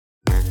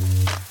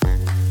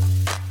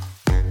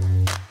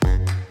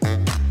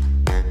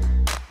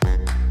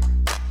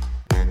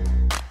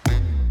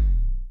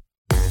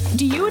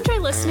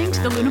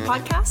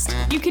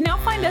podcast. You can now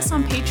find us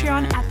on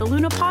Patreon at the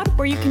Lunapod,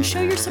 where you can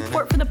show your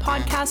support for the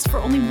podcast for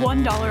only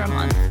 $1 a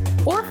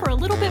month. Or for a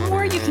little bit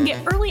more, you can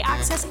get early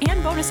access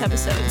and bonus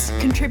episodes,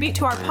 contribute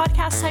to our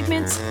podcast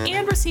segments,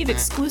 and receive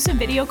exclusive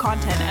video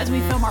content as we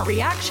film our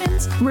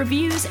reactions,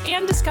 reviews,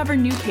 and discover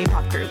new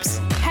K-pop groups.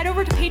 Head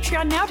over to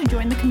Patreon now to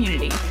join the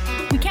community.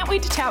 We can't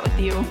wait to chat with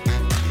you.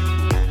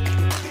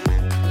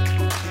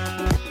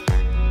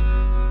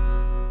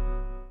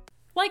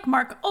 Like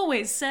Mark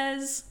always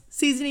says,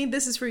 Seasoning,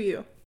 this is for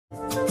you.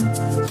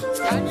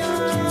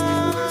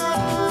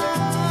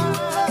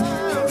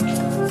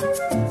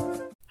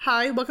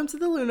 Hi, welcome to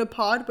the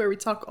Lunapod, where we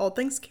talk all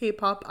things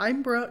K-pop.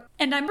 I'm Brooke.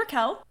 And I'm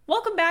Raquel.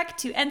 Welcome back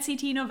to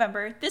NCT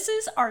November. This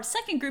is our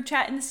second group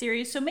chat in the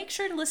series, so make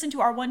sure to listen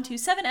to our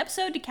 127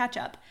 episode to catch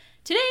up.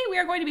 Today, we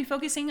are going to be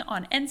focusing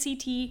on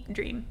NCT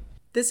Dream.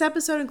 This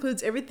episode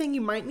includes everything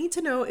you might need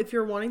to know if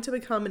you're wanting to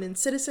become an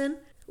N-citizen.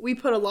 We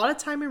put a lot of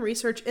time and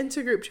research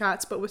into group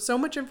chats, but with so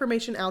much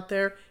information out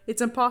there,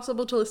 it's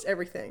impossible to list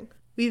everything.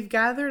 We've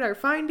gathered our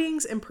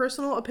findings and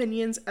personal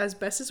opinions as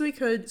best as we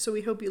could, so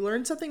we hope you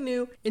learn something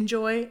new,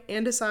 enjoy,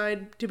 and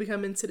decide to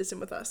become an N-citizen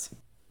with us.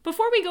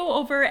 Before we go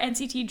over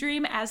NCT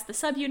Dream as the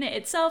subunit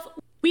itself,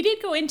 we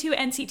did go into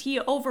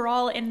NCT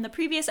overall in the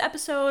previous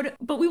episode,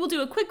 but we will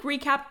do a quick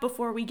recap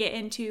before we get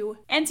into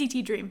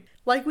NCT Dream.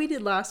 Like we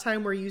did last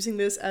time, we're using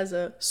this as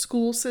a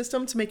school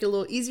system to make it a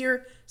little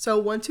easier. So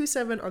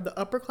 127 are the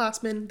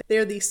upperclassmen.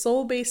 They're the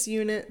Seoul-based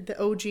unit,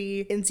 the OG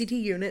NCT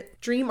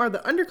unit. Dream are the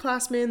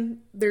underclassmen.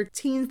 They're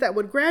teens that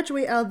would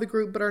graduate out of the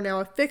group but are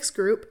now a fixed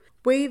group.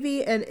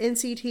 Wavy and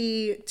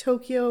NCT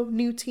Tokyo,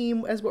 new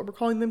team as what we're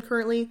calling them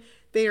currently.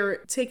 They are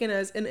taken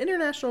as an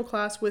international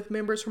class with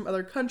members from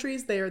other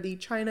countries. They are the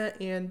China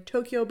and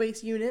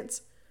Tokyo-based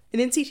units.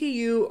 And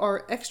NCTU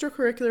are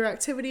extracurricular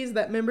activities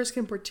that members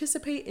can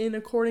participate in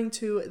according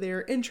to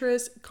their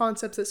interests,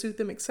 concepts that suit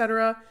them,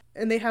 etc.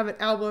 And they have an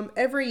album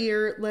every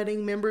year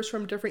letting members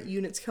from different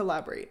units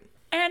collaborate.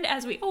 And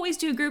as we always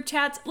do group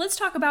chats, let's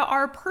talk about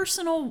our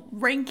personal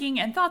ranking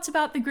and thoughts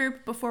about the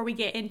group before we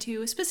get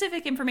into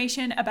specific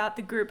information about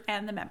the group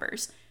and the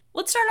members.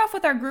 Let's start off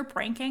with our group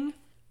ranking.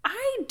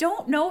 I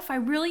don't know if I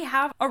really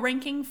have a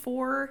ranking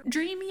for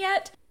Dream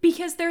yet,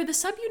 because they're the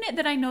subunit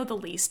that I know the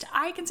least.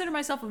 I consider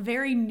myself a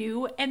very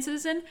new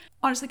N-citizen.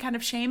 Honestly, kind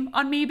of shame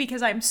on me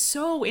because I'm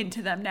so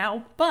into them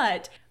now,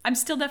 but I'm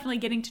still definitely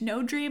getting to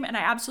know Dream and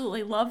I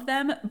absolutely love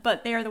them,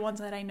 but they are the ones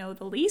that I know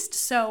the least,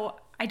 so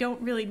I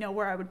don't really know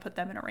where I would put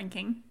them in a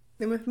ranking.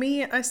 And with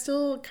me, I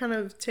still kind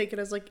of take it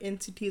as like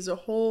NCT as a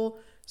whole,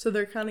 so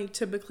they're kind of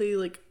typically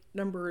like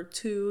number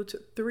 2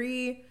 to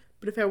 3.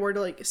 But if I were to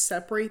like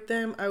separate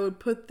them, I would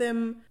put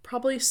them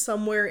probably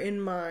somewhere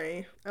in my,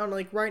 I don't know,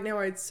 like right now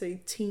I'd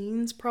say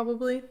teens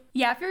probably.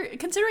 Yeah, if you're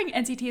considering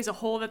NCT as a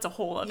whole, that's a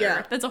whole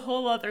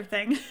other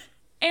thing.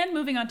 And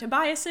moving on to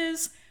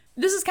biases,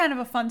 this is kind of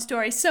a fun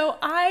story. So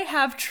I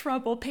have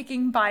trouble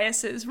picking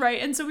biases,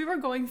 right? And so we were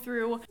going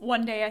through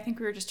one day, I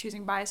think we were just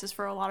choosing biases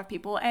for a lot of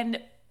people,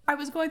 and I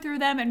was going through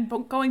them and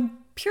going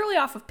purely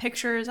off of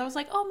pictures. I was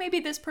like, oh,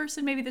 maybe this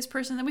person.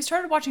 Then we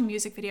started watching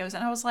music videos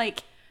and I was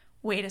like,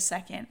 wait a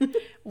second.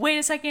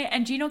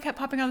 And Gino kept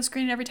popping on the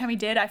screen, and every time he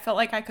did, I felt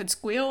like I could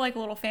squeal like a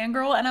little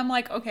fangirl. And I'm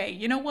like, okay,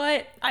 you know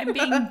what? I'm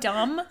being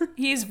dumb.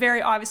 He's very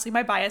obviously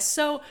my bias.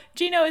 So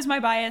Gino is my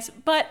bias,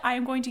 but I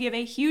am going to give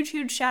a huge,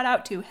 huge shout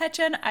out to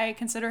Haechan. I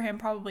consider him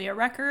probably a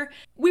wrecker.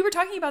 We were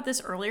talking about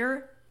this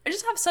earlier. I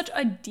just have such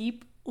a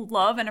deep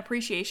love and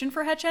appreciation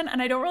for Haechan, and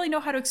I don't really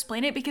know how to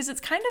explain it because it's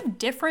kind of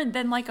different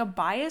than like a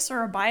bias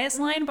or a bias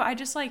line, but I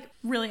just like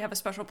really have a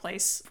special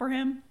place for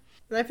him.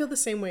 And I feel the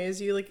same way as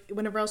you. Like,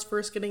 whenever I was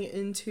first getting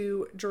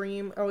into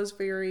Dream, I was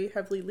very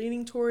heavily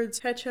leaning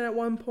towards Haechan at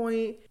one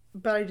point,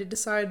 but I did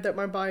decide that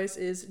my bias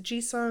is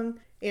Jisung,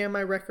 and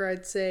my wrecker,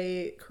 I'd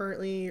say,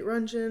 currently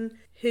Runjin.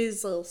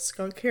 His little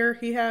skunk hair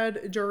he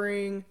had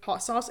during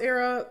Hot Sauce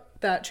era,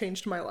 that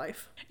changed my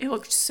life. It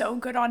looked so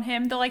good on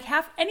him. The like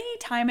any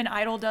time an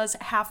idol does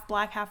half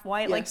black, half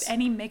white, yes, like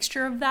any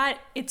mixture of that,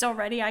 it's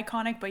already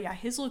iconic, but yeah,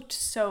 his looked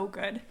so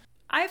good.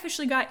 I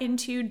officially got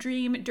into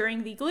Dream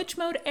during the glitch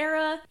mode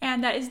era,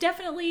 and that is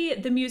definitely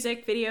the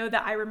music video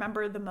that I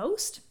remember the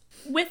most.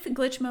 With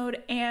glitch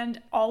mode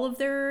and all of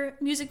their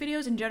music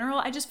videos in general,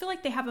 I just feel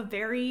like they have a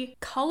very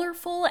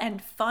colorful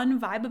and fun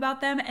vibe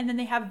about them, and then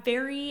they have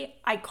very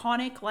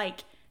iconic,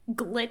 like,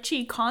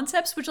 glitchy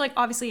concepts, which like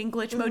obviously in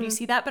glitch mode you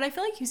see that, but I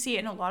feel like you see it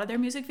in a lot of their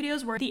music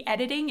videos where the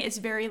editing is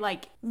very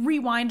like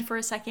rewind for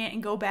a second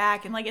and go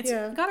back, and like it's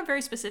got a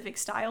very specific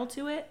style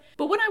to it.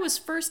 But when I was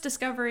first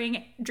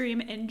discovering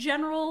Dream in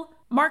general,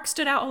 Mark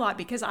stood out a lot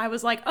because I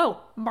was like,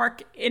 oh,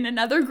 Mark in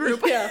another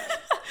group. Yeah.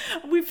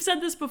 We've said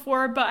this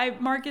before,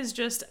 but Mark is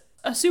just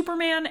a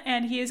Superman,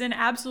 and he is in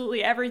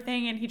absolutely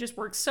everything, and he just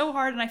works so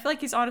hard, and I feel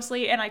like he's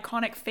honestly an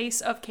iconic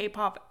face of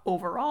K-pop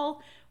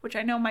overall. which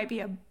I know might be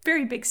a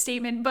very big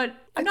statement, but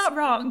I'm not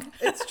wrong.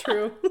 It's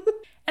true.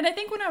 And I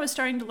think when I was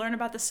starting to learn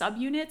about the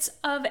subunits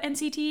of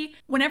NCT,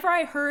 whenever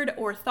I heard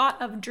or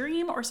thought of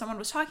Dream or someone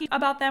was talking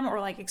about them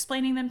or like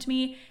explaining them to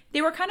me,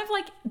 they were kind of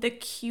like the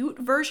cute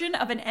version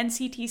of an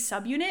NCT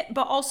subunit,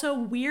 but also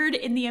weird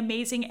in the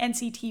amazing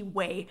NCT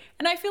way.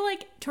 And I feel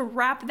like to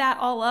wrap that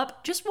all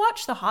up, just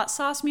watch the Hot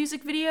Sauce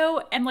music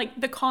video and like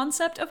the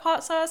concept of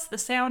Hot Sauce, the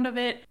sound of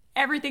it,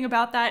 everything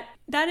about that.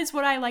 That is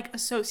what I like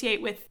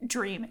associate with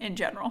Dream in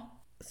general.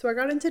 So I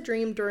got into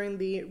Dream during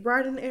the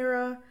Raiden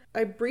era.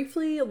 I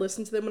briefly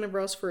listened to them whenever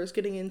I was first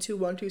getting into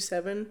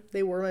 127.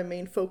 They were my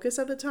main focus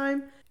at the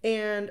time.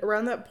 And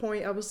around that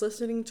point, I was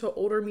listening to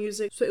older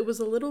music, so it was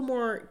a little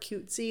more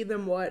cutesy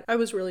than what I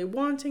was really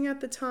wanting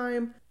at the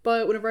time.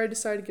 But whenever I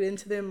decided to get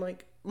into them,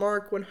 like,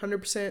 Mark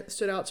 100%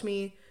 stood out to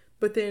me.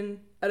 But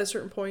then at a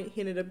certain point, he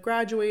ended up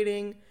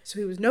graduating, so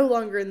he was no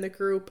longer in the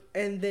group.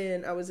 And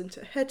then I was into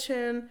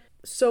Haechan.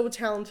 So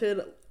talented,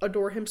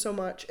 adore him so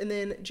much. And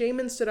then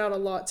Jaemin stood out a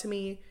lot to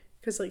me,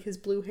 because, like, his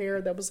blue hair,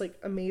 that was, like,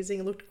 amazing.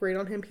 It looked great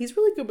on him. He's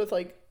really good with,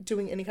 like,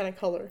 doing any kind of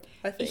color,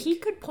 I think. He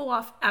could pull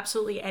off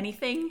absolutely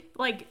anything.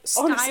 Like,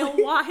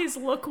 style-wise,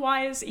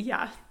 look-wise,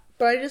 yeah.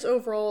 But I just,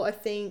 overall, I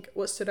think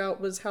what stood out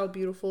was how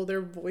beautiful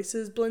their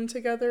voices blend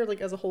together,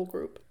 like, as a whole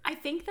group. I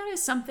think that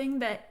is something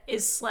that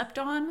is slept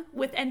on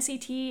with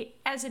NCT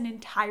as an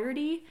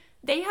entirety.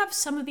 They have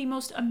some of the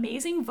most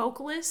amazing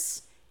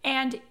vocalists.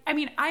 And, I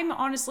mean, I'm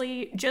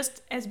honestly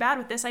just as bad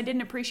with this. I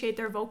didn't appreciate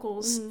their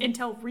vocals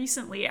until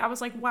recently. I was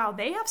like, wow,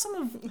 they have some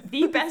of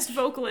the best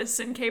vocalists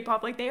in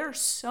K-pop. Like, they are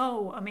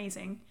so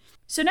amazing.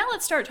 So now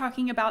let's start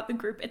talking about the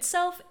group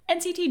itself.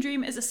 NCT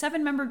Dream is a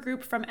 7-member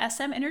group from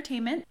SM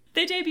Entertainment.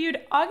 They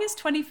debuted August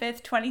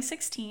 25th,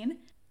 2016.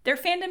 Their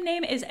fandom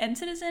name is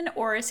NCitizen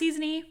or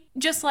Seasony,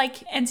 just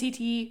like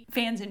NCT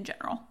fans in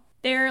general.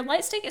 Their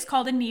light stick is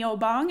called a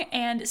Neobong,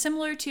 and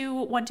similar to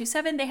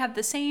 127, they have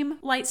the same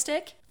light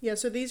stick. Yeah,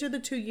 so these are the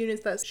two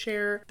units that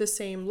share the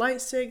same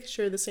light stick,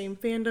 share the same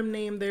fandom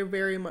name. They're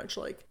very much,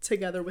 like,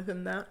 together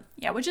within that.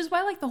 Yeah, which is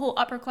why, like, the whole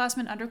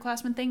upperclassmen,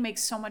 underclassmen thing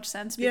makes so much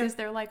sense, because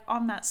they're, like,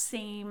 on that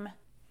same...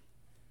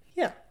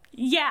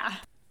 Yeah.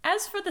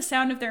 As for the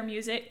sound of their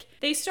music,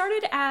 they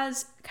started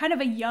as kind of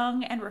a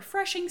young and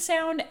refreshing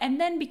sound and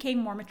then became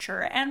more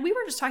mature. And we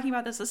were just talking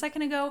about this a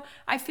second ago.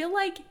 I feel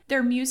like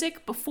their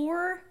music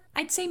before...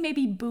 I'd say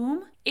maybe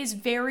Boom is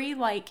very,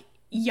 like,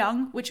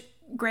 young, which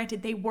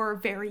granted they were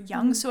very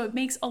young, so it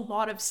makes a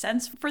lot of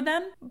sense for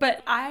them.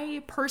 But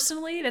I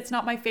personally, that's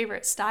not my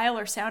favorite style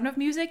or sound of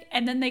music.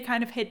 And then they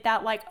kind of hit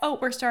that, like, oh,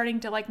 we're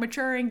starting to, like,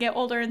 mature and get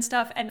older and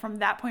stuff. And from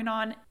that point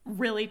on,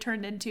 really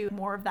turned into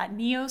more of that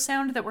Neo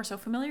sound that we're so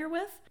familiar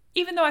with.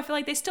 Even though I feel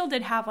like they still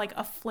did have, like,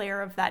 a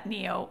flair of that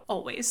Neo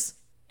always.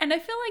 And I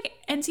feel like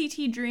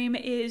NCT Dream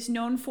is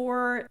known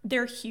for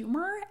their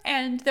humor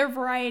and their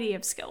variety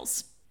of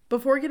skills.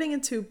 Before getting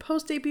into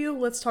post-debut,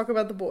 let's talk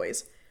about the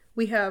boys.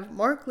 We have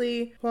Mark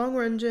Lee, Hwang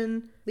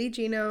Renjun, Lee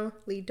Jino,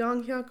 Lee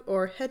Donghyuk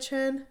or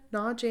Haechan,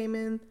 Na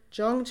Jaemin,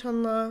 Jung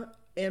Chunla,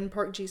 and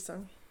Park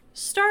Ji-sung.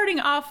 Starting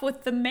off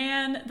with the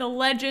man, the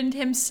legend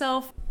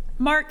himself,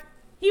 Mark.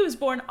 He was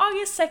born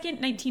August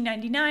 2nd,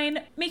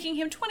 1999, making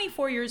him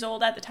 24 years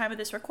old at the time of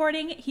this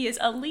recording. He is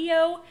a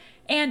Leo,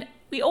 and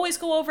we always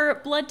go over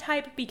blood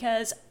type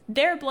because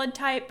their blood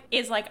type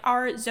is like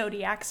our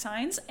zodiac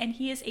signs, and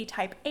he is a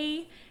type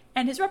A.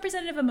 And his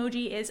representative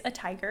emoji is a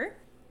tiger.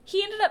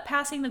 He ended up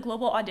passing the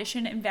global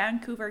audition in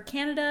Vancouver,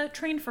 Canada,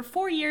 trained for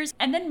 4 years,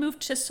 and then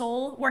moved to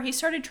Seoul, where he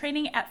started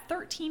training at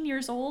 13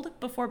 years old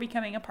before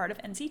becoming a part of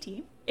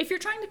NCT. If you're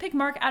trying to pick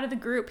Mark out of the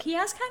group, he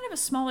has kind of a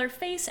smaller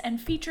face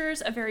and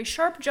features a very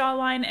sharp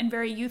jawline and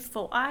very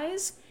youthful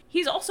eyes.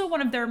 He's also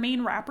one of their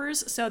main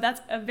rappers, so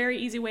that's a very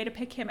easy way to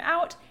pick him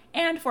out.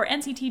 And for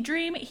NCT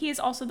Dream, he is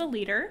also the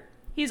leader.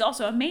 He's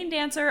also a main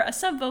dancer, a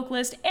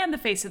sub-vocalist, and the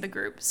face of the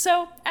group.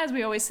 So, as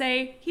we always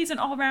say, he's an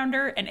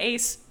all-rounder, an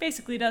ace,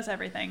 basically does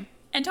everything.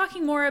 And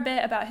talking more a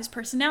bit about his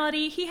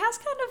personality, he has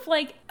kind of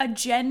like a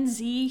Gen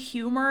Z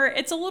humor.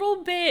 It's a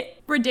little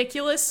bit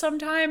ridiculous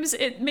sometimes.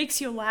 It makes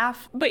you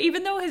laugh. But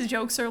even though his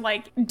jokes are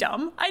like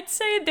dumb, I'd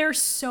say they're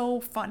so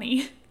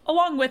funny.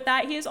 Along with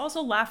that, he is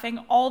also laughing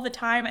all the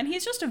time, and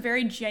he's just a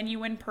very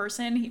genuine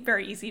person. He's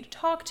very easy to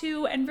talk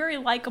to and very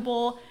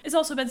likable. It's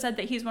also been said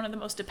that he's one of the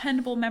most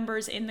dependable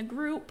members in the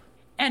group.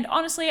 And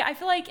honestly, I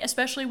feel like,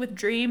 especially with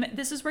Dream,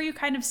 this is where you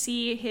kind of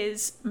see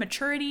his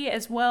maturity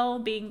as well,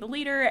 being the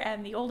leader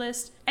and the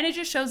oldest. And it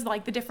just shows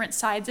like the different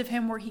sides of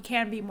him where he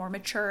can be more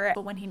mature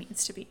when he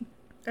needs to be.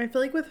 I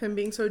feel like with him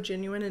being so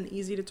genuine and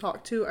easy to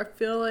talk to, I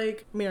feel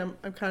like, I mean,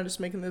 I'm kind of just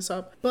making this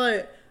up,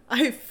 but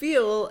I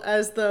feel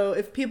as though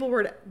if people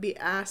were to be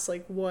asked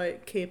like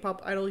what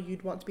K-pop idol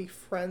you'd want to be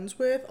friends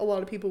with, a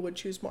lot of people would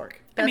choose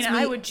Mark.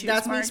 I would choose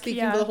Mark. That's me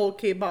speaking for the whole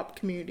K-pop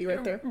community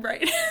right there.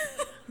 Right.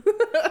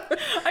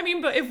 I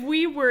mean, but if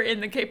we were in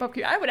the K-pop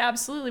community, I would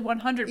absolutely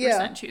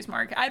 100% choose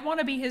Mark. I'd want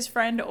to be his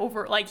friend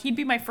over, like, he'd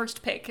be my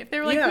first pick. If they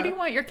were like, who do you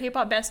want your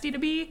K-pop bestie to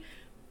be?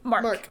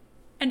 Mark.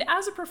 And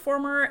as a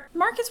performer,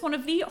 Mark is one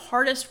of the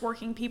hardest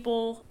working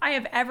people I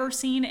have ever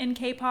seen in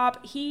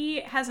K-pop.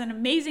 He has an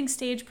amazing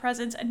stage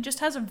presence and just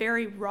has a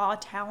very raw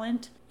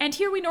talent. And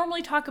here we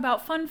normally talk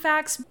about fun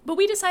facts, but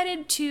we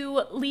decided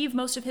to leave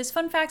most of his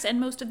fun facts and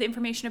most of the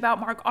information about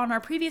Mark on our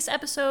previous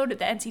episode,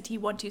 the NCT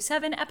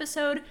 127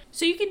 episode.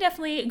 So you can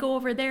definitely go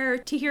over there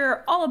to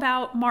hear all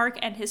about Mark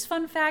and his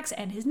fun facts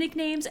and his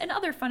nicknames and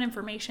other fun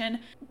information.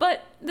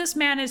 But this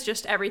man is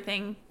just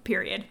everything,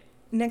 period.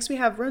 Next we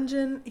have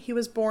Renjun. He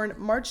was born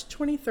March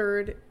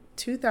 23rd,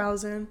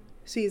 2000.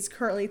 So he's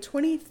currently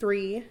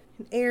 23,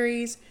 an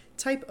Aries,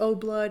 type O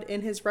blood,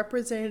 and his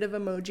representative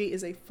emoji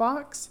is a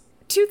fox.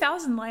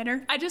 2000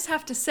 liner. I just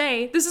have to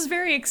say, this is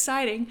very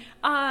exciting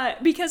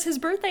because his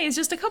birthday is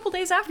just a couple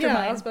days after mine.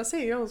 Yeah, I was about to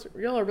say,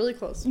 y'all are really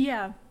close.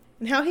 Yeah.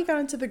 And how he got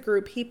into the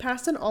group, he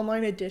passed an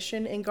online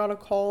audition and got a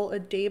call a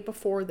day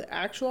before the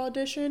actual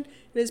audition, and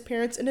his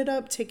parents ended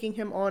up taking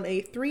him on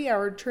a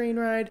 3-hour train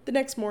ride the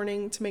next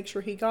morning to make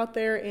sure he got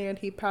there, and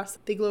he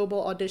passed the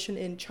global audition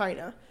in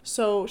China.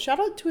 So shout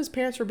out to his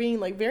parents for being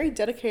like very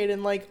dedicated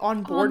and like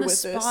on board with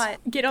this. On the spot.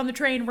 Get on the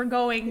train, we're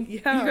going.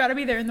 Yeah. You gotta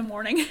be there in the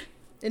morning.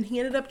 And he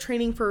ended up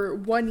training for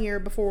 1 year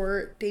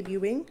before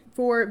debuting.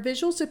 For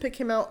visuals to pick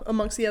him out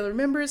amongst the other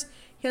members,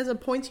 he has a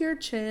pointier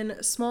chin,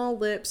 small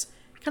lips,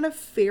 kind of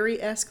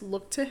fairy-esque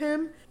look to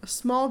him, a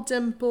small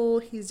dimple.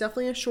 He's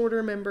definitely a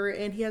shorter member,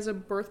 and he has a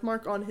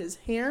birthmark on his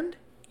hand.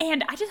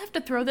 And I just have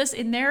to throw this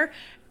in there.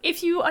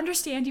 If you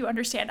understand, you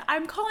understand.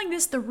 I'm calling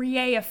this the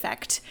Rie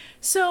effect.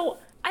 So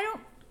I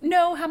don't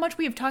know how much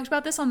we have talked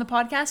about this on the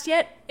podcast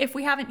yet. If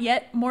we haven't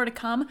yet, more to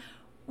come.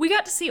 We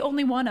got to see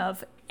only one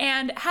of,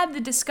 and had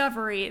the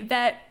discovery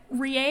that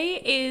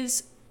Rie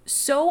is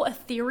so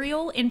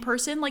ethereal in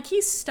person. Like,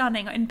 he's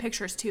stunning in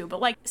pictures too,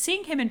 but like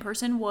seeing him in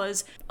person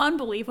was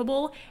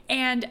unbelievable.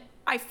 And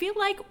I feel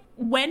like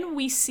when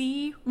we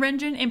see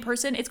Renjun in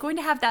person, it's going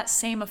to have that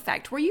same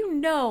effect where you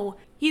know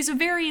he's a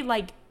very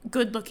like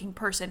good looking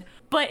person,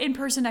 but in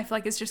person I feel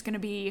like it's just going to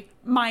be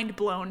mind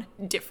blown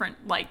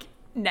different, like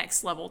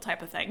next level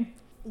type of thing.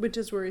 Which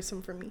is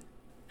worrisome for me.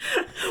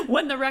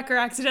 When the wrecker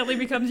accidentally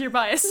becomes your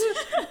bias.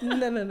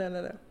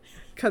 No.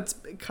 Cuts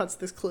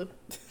this clip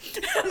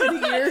in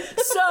a year.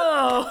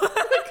 So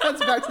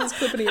cuts back to this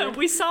clip in a year.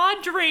 We saw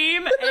a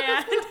dream and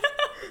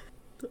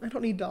I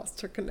don't need dots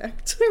to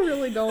connect. I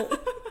really don't.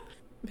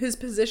 His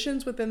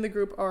positions within the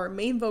group are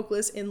main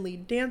vocalist and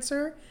lead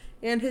dancer,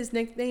 and his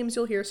nicknames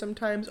you'll hear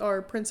sometimes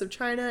are Prince of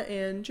China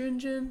and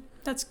Junjun.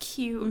 That's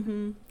cute.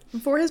 Mm-hmm.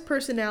 For his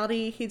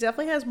personality, he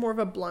definitely has more of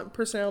a blunt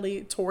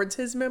personality towards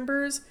his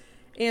members,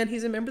 and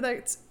he's a member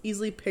that's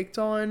easily picked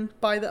on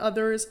by the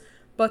others,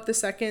 but the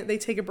second they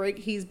take a break,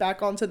 he's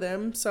back onto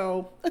them,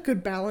 so a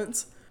good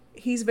balance.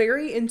 He's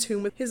very in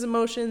tune with his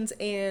emotions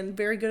and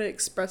very good at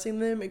expressing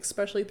them,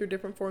 especially through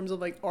different forms of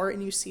like art,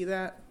 and you see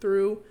that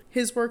through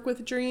his work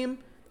with Dream.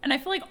 And I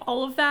feel like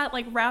all of that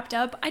like wrapped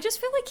up, I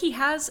just feel like he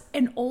has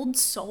an old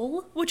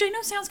soul, which I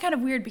know sounds kind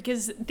of weird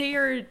because they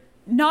are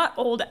not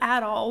old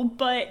at all,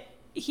 but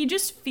he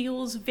just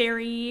feels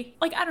very,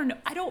 like, I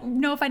don't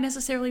know if I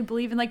necessarily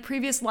believe in like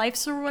previous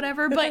lives or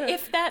whatever, but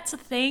if that's a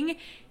thing,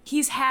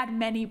 he's had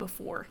many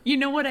before. You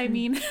know what I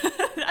mean?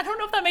 I don't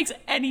know if that makes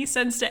any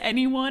sense to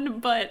anyone,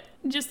 but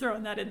just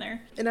throwing that in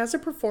there. And as a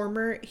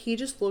performer, he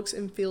just looks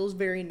and feels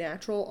very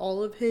natural.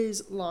 All of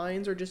his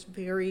lines are just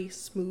very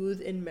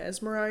smooth and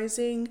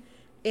mesmerizing,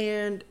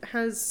 and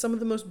has some of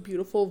the most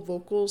beautiful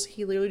vocals.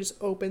 He literally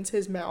just opens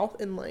his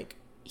mouth and like,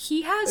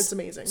 he has it's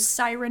amazing.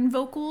 Siren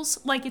vocals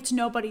like it's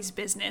nobody's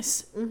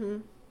business. Mm-hmm.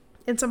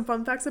 And some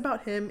fun facts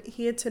about him: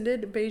 he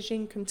attended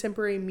Beijing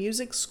Contemporary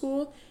Music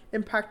School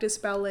and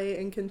practiced ballet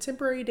and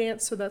contemporary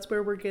dance, so that's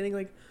where we're getting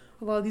like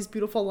a lot of these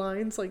beautiful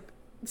lines, like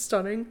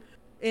stunning.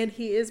 And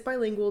he is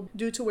bilingual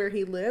due to where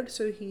he lived,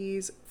 so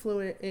he's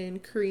fluent in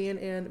Korean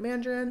and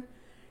Mandarin.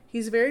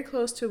 He's very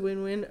close to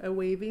Winwin, a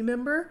Wavy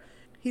member.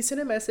 He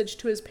sent a message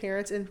to his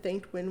parents and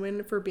thanked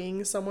Winwin for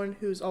being someone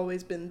who's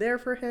always been there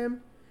for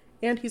him.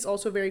 And he's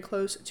also very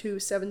close to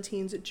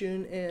 17's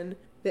June and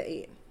the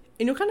 8.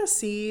 And you'll kind of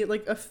see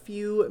like a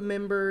few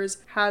members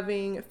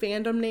having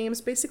fandom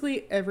names.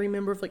 Basically every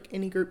member of like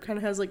any group kind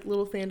of has like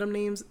little fandom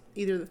names,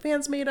 either the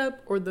fans made up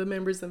or the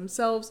members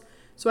themselves.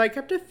 So I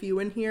kept a few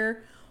in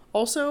here.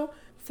 Also,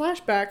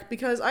 flashback,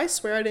 because I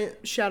swear I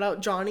didn't shout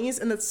out Johnny's,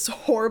 and that's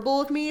horrible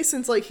of me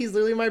since like he's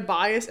literally my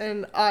bias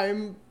and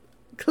I'm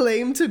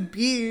claim to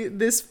be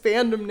this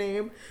fandom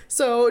name.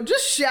 So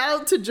just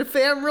shout out to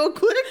Jafam real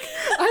quick.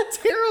 I'm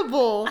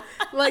terrible.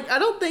 Like, I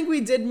don't think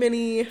we did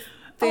many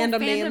fandom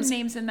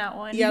names in that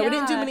one. Yeah, we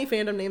didn't do many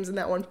fandom names in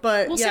that one,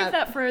 but we'll save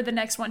that for the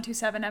next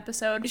 127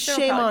 episode.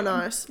 Shame on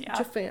us. Yeah.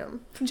 Jafam.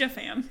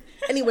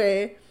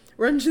 Anyway,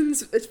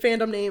 Renjun's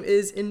fandom name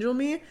is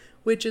Injulmi,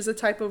 which is a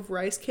type of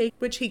rice cake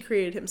which he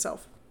created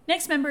himself.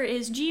 Next member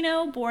is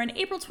Gino, born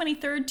April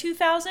 23rd,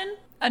 2000.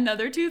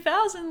 Another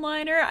 2000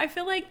 liner. I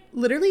feel like...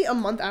 Literally a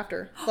month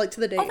after, like to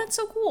the date. Oh, that's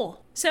so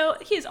cool. So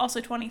he is also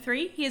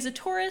 23. He is a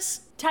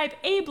Taurus, type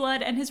A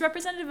blood, and his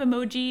representative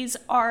emojis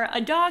are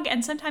a dog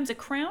and sometimes a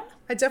crown.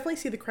 I definitely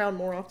see the crown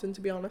more often, to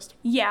be honest.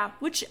 Yeah,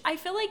 which I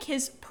feel like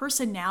his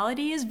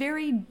personality is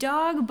very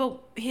dog, but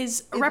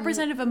his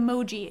representative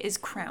emoji is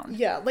crown.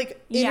 Yeah,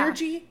 like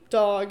energy,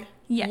 dog,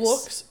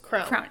 looks,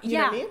 crown. You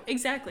know what I mean?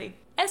 Exactly.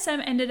 SM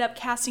ended up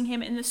casting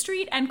him in the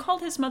street and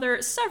called his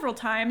mother several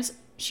times.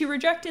 She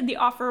rejected the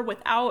offer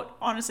without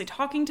honestly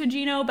talking to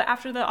Gino, but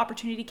after the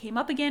opportunity came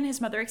up again,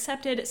 his mother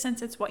accepted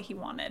since it's what he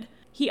wanted.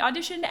 He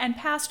auditioned and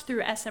passed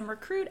through SM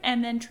Recruit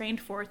and then trained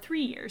for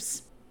 3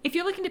 years. If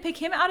you're looking to pick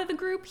him out of the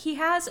group, he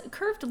has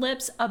curved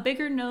lips, a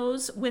bigger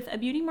nose with a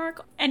beauty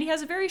mark, and he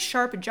has a very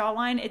sharp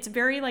jawline. It's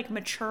very like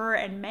mature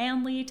and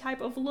manly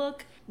type of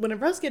look.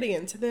 Whenever I was getting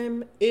into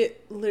them,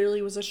 it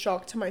literally was a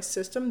shock to my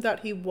system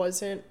that he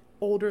wasn't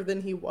older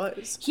than he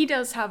was. He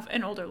does have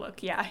an older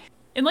look, yeah.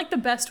 In like the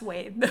best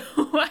way, though.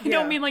 I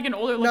don't mean like an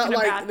older look in a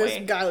bad way. Not like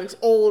this guy looks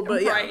old,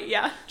 but right,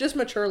 yeah. Just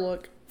mature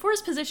look. For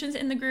his positions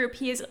in the group,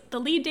 he is the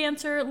lead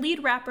dancer,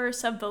 lead rapper,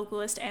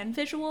 sub-vocalist, and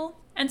visual.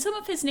 And some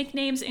of his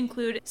nicknames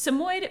include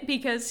Samoyed,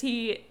 because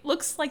he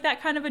looks like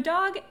that kind of a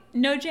dog,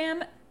 No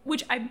Jam,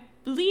 which I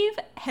believe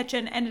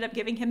Hetchen ended up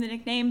giving him the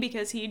nickname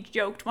because he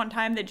joked one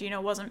time that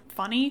Gino wasn't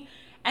funny.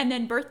 And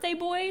then Birthday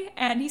Boy,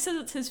 and he says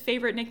it's his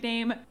favorite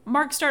nickname.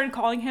 Mark started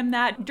calling him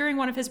that during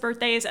one of his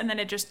birthdays, and then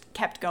it just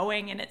kept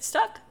going and it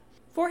stuck.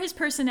 For his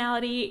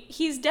personality,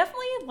 he's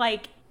definitely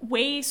like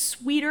way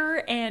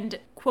sweeter and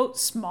quote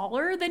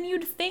smaller than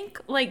you'd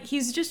think. Like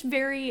he's just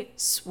very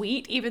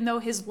sweet, even though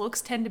his looks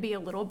tend to be a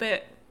little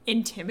bit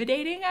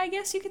intimidating, I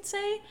guess you could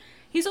say.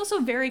 He's also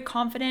very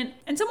confident,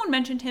 and someone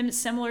mentioned him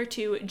similar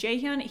to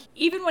Jaehyun.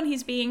 Even when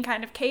he's being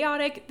kind of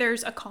chaotic,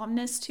 there's a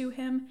calmness to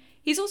him.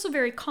 He's also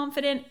very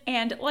confident,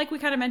 and like we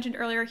kind of mentioned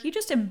earlier, he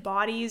just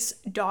embodies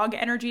dog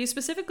energy,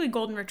 specifically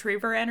golden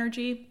retriever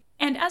energy.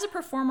 And as a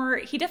performer,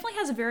 he definitely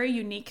has a very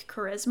unique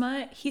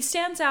charisma. He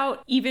stands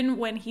out even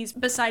when he's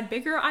beside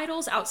bigger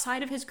idols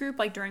outside of his group,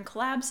 like during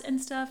collabs and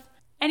stuff.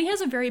 And he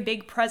has a very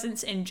big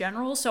presence in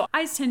general, so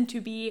eyes tend to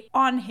be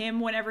on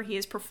him whenever he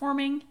is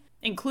performing,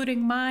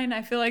 including mine.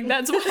 I feel like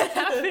that's what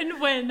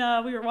happened when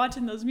we were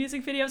watching those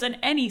music videos, and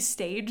any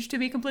stage, to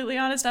be completely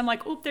honest. I'm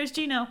like, oop, there's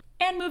Gino.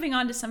 And moving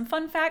on to some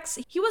fun facts,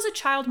 he was a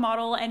child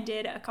model and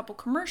did a couple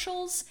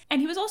commercials, and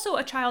he was also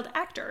a child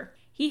actor.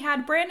 He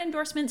had brand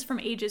endorsements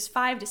from ages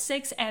 5 to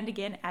 6 and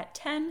again at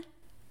 10.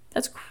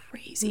 That's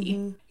crazy.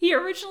 Mm-hmm. He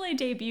originally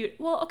debuted,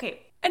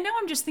 and now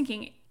I'm just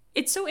thinking,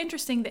 it's so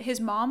interesting that his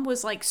mom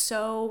was like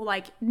so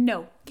like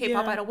no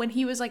K-pop idol when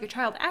he was like a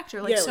child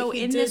actor, like so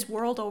in this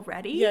world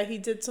already. Yeah, he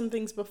did some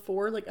things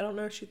before. Like I don't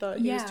know if she thought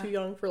he was too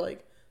young for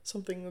like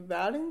something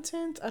that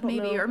intense. I don't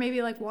know. Or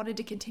maybe like wanted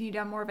to continue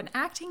down more of an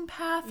acting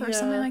path or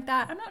something like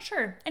that. I'm not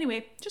sure.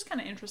 Anyway, just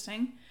kind of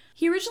interesting.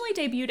 He originally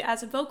debuted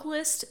as a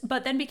vocalist,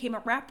 but then became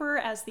a rapper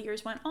as the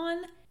years went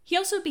on. He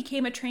also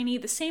became a trainee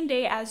the same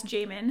day as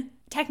Jaemin,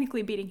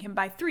 technically beating him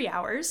by 3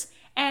 hours,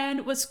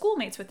 and was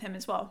schoolmates with him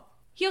as well.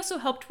 He also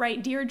helped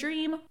write Dear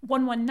Dream,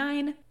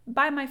 119,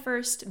 Buy My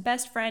First,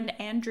 Best Friend,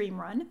 and Dream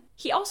Run.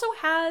 He also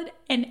had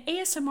an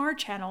ASMR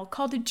channel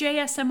called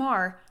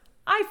JSMR.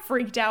 I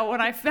freaked out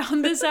when I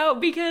found this out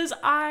because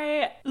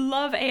I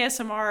love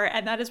ASMR,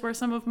 and that is where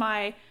some of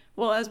my,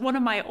 as one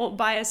of my old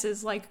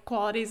biases, like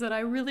qualities that I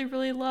really,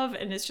 really love,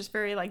 and it's just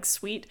very like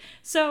sweet.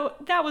 So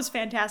that was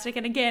fantastic,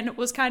 and again,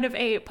 was kind of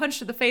a punch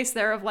to the face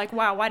there of like,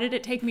 wow, why did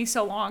it take me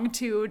so long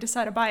to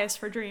decide a bias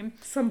for Dream?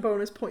 Some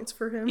bonus points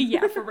for him.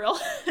 Yeah, for real.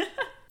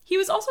 He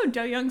was also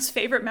Do-Young's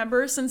favorite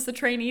member since the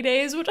trainee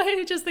days, which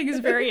I just think is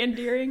very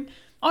endearing.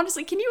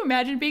 Honestly, can you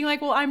imagine being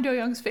like, well, I'm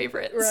Do-Young's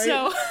favorite, right?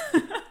 So...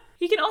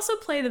 He can also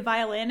play the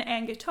violin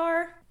and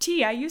guitar.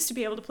 I used to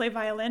be able to play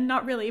violin,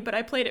 not really, but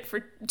I played it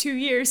for 2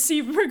 years,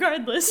 see,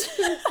 regardless.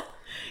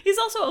 He's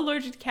also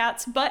allergic to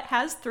cats, but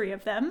has 3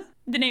 of them.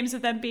 The names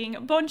of them being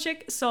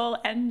Bonchik, Sol,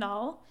 and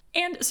Nal.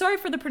 And sorry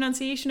for the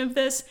pronunciation of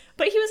this,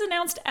 but he was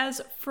announced as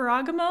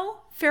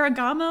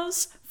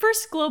Ferragamo's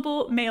first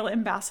global male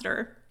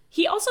ambassador.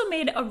 He also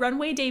made a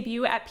runway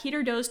debut at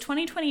Peter Do's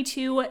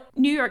 2022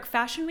 New York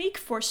Fashion Week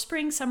for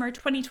Spring-Summer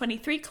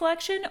 2023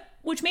 collection,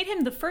 which made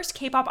him the first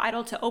K-pop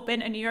idol to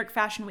open a New York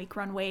Fashion Week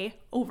runway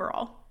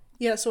overall.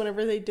 Yeah, so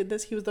whenever they did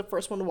this, he was the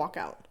first one to walk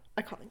out.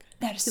 Iconic.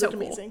 That is so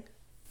cool. Amazing.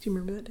 Do you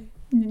remember that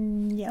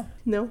day? Yeah.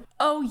 No?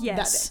 Oh,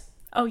 yes. That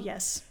day. Oh,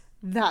 yes.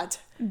 That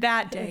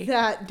day.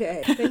 That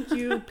day. Thank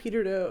you,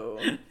 Peter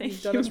Do.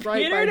 You've done us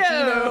right Peter by Do.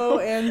 Gino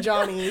and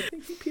Johnny.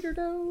 Thank you, Peter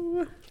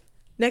Do.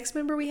 Next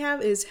member we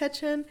have is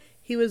Hetchen.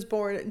 He was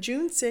born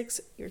June 6,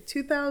 year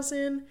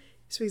 2000,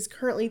 so he's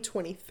currently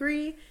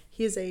 23.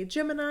 He is a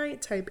Gemini,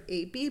 type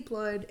AB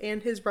blood,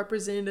 and his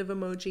representative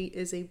emoji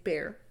is a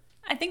bear.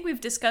 I think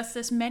we've discussed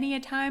this many a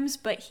times,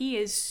 but he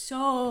is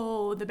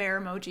so the bear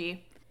emoji.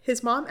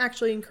 His mom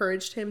actually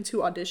encouraged him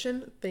to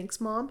audition. Thanks,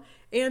 Mom.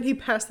 And he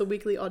passed the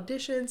weekly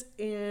auditions,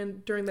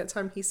 and during that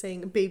time he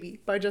sang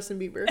Baby by Justin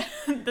Bieber.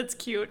 That's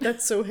cute.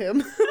 That's so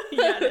him.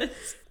 Yeah, it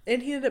is.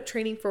 And he ended up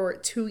training for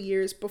 2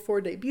 years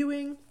before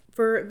debuting.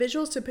 For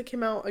visuals to pick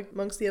him out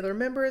amongst the other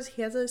members,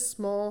 he has a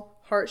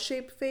small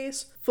heart-shaped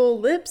face, full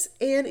lips,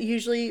 and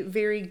usually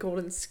very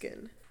golden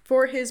skin.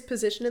 For his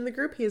position in the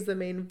group, he is the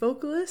main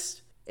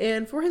vocalist.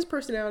 And for his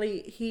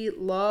personality, he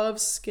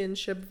loves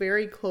skinship,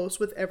 very close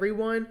with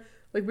everyone.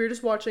 Like, we were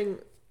just watching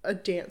a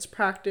dance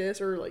practice,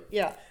 or like,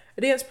 yeah,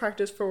 a dance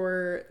practice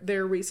for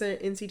their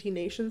recent NCT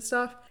Nation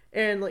stuff.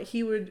 And like,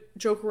 he would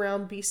joke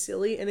around, be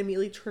silly, and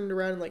immediately turned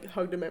around and like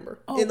hugged a member.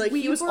 And like,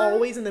 he was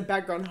always in the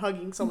background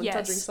hugging someone,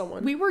 touching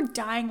someone. We were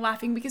dying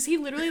laughing because he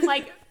literally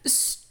like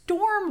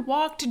storm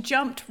walked,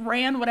 jumped,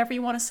 ran, whatever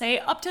you want to say,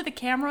 up to the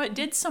camera,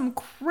 did some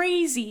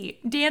crazy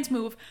dance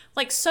move,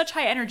 like such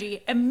high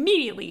energy,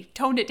 immediately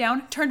toned it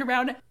down, turned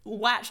around,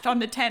 latched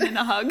onto 10 in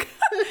a hug.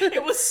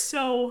 It was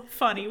so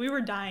funny. We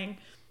were dying.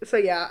 So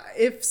yeah,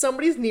 if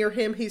somebody's near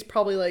him, he's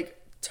probably like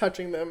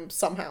touching them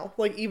somehow.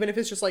 Like, even if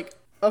it's just like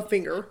a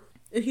finger.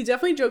 And he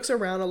definitely jokes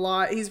around a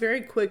lot. He's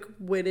very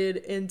quick-witted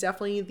and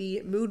definitely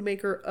the mood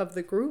maker of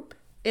the group.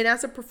 And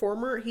as a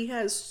performer, he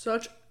has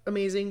such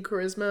amazing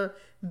charisma,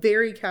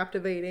 very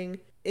captivating,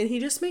 and he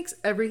just makes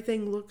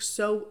everything look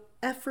so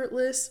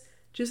effortless,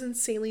 just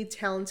insanely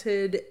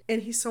talented.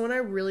 And he's someone I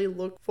really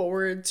look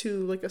forward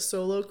to like a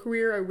solo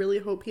career. I really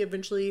hope he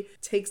eventually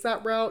takes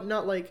that route,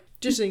 not like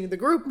just in the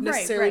group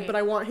necessarily, right. But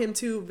I want him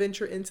to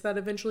venture into that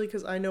eventually,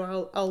 because I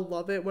know I'll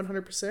love it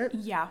 100%.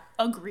 Yeah,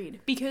 agreed.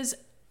 Because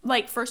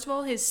like, first of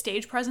all, his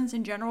stage presence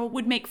in general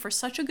would make for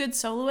such a good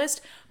soloist,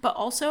 but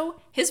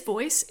also his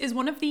voice is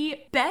one of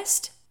the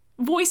best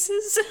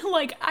voices.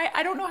 Like,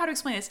 I don't know how to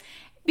explain this,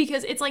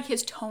 because it's like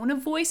his tone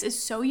of voice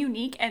is so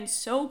unique and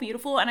so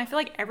beautiful, and I feel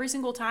like every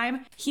single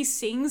time he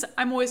sings,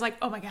 I'm always like,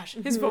 oh my gosh,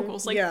 his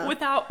vocals, like,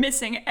 without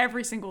missing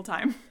every single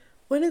time.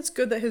 When it's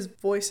good that his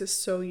voice is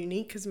so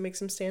unique, because it makes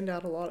him stand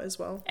out a lot as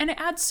well. And it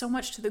adds so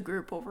much to the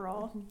group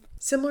overall.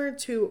 Similar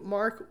to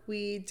Mark,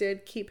 we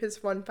did keep his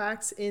fun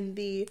facts in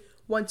the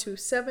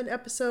 127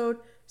 episode,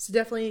 so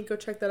definitely go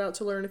check that out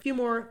to learn a few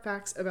more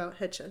facts about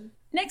Haechan.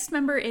 Next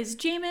member is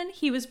Jaemin.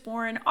 He was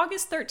born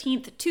August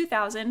 13th,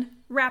 2000.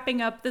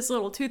 Wrapping up this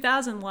little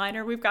 2000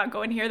 liner we've got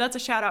going here. That's a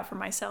shout out for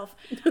myself.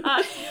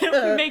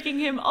 Making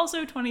him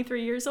also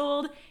 23 years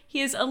old.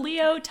 He is a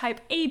Leo,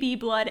 type AB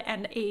blood,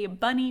 and a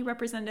bunny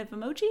representative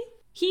emoji.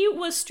 He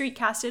was street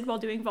casted while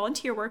doing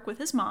volunteer work with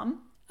his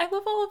mom. I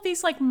love all of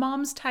these like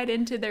moms tied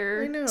into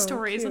their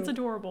stories. Cute. That's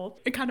adorable.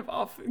 It kind of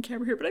off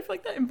camera here, but I feel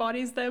like that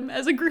embodies them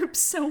as a group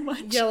so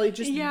much. Yeah, like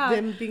just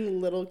them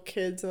being little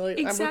kids and like,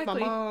 exactly. I'm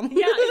with my mom.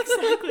 Yeah,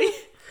 exactly.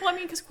 Well, I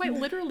mean, because quite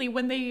literally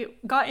when they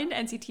got into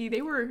NCT,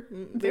 they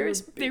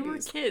were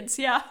kids.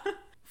 Yeah.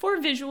 For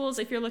visuals,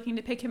 if you're looking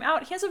to pick him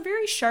out, he has a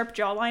very sharp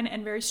jawline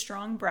and very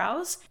strong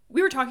brows.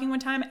 We were talking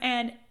one time,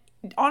 and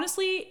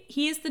honestly,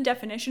 he is the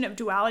definition of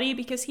duality,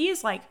 because he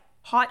is like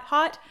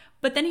hot,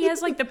 but then he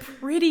has like the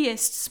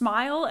prettiest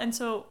smile, and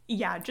so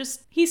yeah,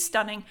 just he's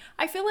stunning.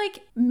 I feel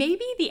like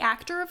maybe the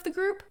actor of the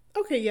group.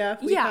 Okay, yeah,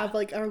 we have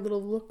like our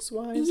little looks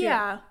wise.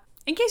 Yeah.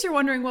 In case you're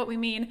wondering what we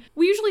mean,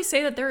 we usually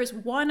say that there is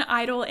one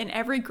idol in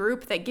every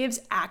group that gives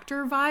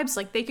actor vibes,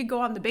 like they could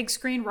go on the big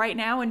screen right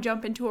now and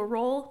jump into a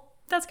role.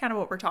 That's kind of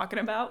what we're talking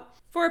about.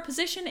 For a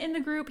position in the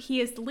group, he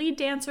is the lead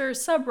dancer,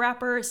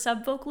 sub-rapper,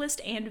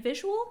 sub-vocalist, and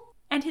visual.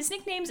 And his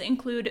nicknames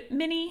include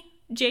Minnie,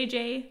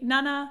 JJ,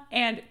 Nana,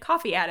 and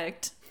Coffee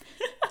Addict.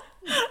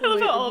 I love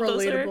how all of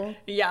those are.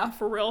 Yeah,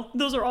 for real.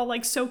 Those are all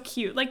like so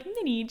cute. Like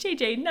Minnie,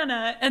 JJ,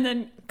 Nana, and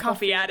then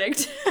Coffee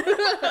Addict.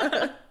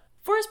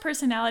 For his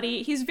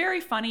personality, he's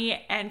very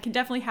funny and can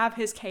definitely have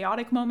his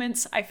chaotic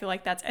moments. I feel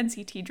like that's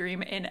NCT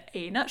Dream in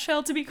a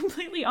nutshell, to be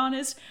completely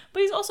honest.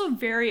 But he's also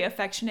very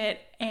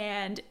affectionate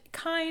and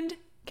kind,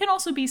 can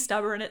also be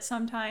stubborn at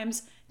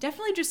sometimes.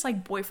 Definitely just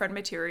like boyfriend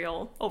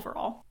material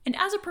overall. And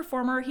as a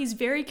performer, he's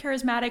very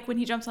charismatic when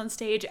he jumps on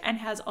stage and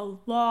has a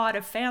lot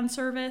of fan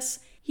service.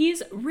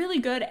 He's really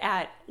good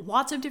at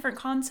lots of different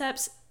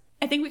concepts.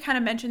 I think we kind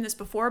of mentioned this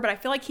before, but I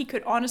feel like he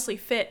could honestly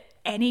fit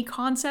any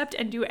concept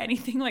and do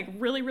anything like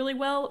really, really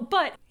well.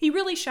 But he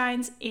really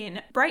shines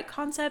in bright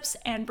concepts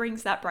and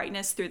brings that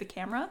brightness through the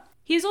camera.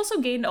 He's also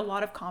gained a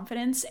lot of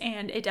confidence,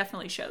 and it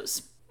definitely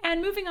shows.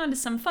 And moving on to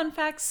some fun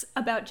facts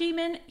about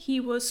Jaemin,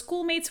 he was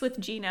schoolmates with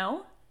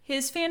Gino.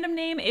 His fandom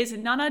name is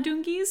Nana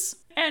Dungis,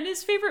 and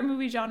his favorite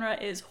movie genre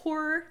is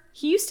horror.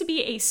 He used to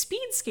be a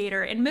speed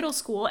skater in middle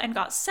school and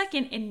got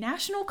second in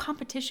national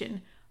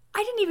competition.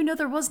 I didn't even know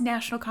there was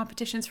national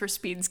competitions for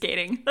speed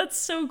skating. That's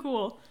so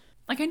cool.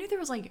 Like, I knew there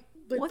was like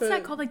what's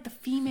that called? Like the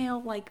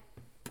female, like...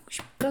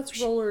 That's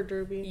roller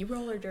derby.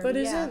 Roller derby, but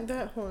isn't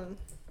that one?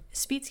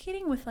 Speed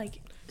skating with like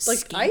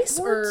ice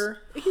or...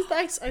 He's the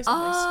ice.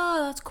 Ah,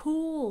 that's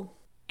cool.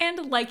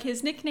 And like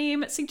his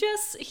nickname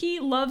suggests, he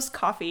loves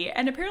coffee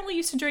and apparently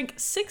used to drink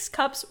 6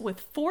 cups with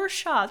 4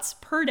 shots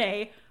per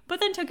day, but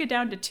then took it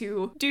down to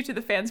 2 due to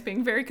the fans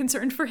being very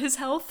concerned for his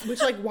health.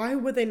 Which, like, why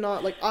would they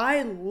not? Like,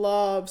 I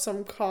love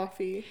some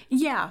coffee.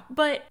 Yeah,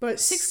 but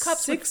 6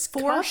 cups with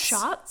 4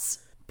 shots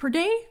per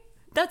day?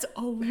 That's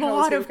a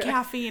lot of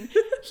caffeine.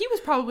 He was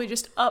probably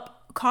just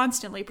up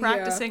constantly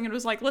practicing and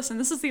was like, listen,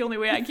 this is the only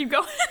way I keep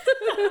going.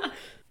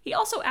 He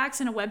also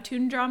acts in a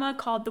webtoon drama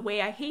called The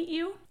Way I Hate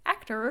You.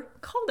 Actor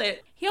called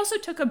it. He also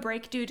took a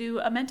break due to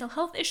a mental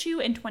health issue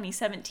in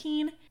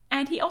 2017.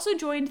 And he also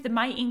joined the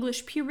My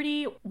English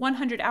Puberty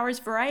 100 Hours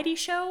variety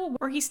show,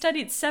 where he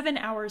studied 7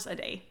 hours a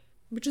day.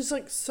 Which is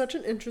like such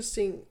an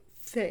interesting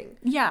thing.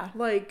 Yeah.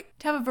 Like,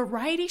 to have a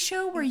variety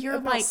show where you're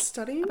about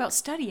studying? About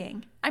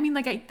studying. I mean,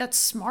 like, that's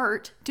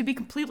smart, to be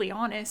completely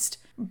honest.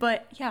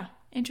 But yeah,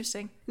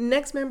 interesting.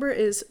 Next member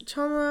is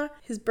Chama.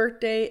 His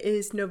birthday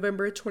is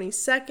November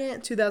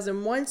 22nd,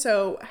 2001.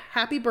 So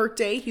happy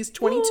birthday. He's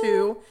 22.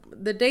 Ooh.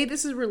 The day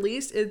this is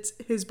released, it's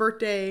his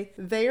birthday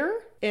there.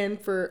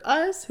 And for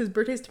us, his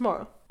birthday's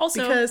tomorrow.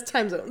 Also, because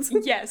time zones.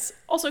 Yes.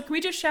 Also, can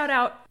we just shout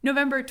out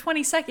November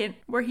 22nd,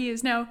 where he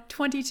is now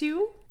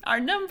 22? Our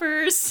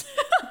numbers.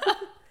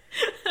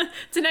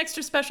 It's an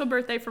extra special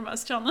birthday from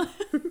us, Chalma.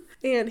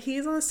 And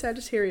he's on the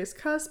Sagittarius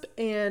cusp,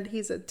 and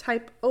he's a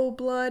type O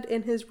blood,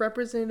 and his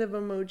representative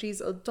emoji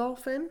is a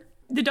dolphin.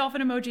 The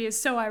dolphin emoji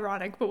is so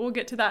ironic, but we'll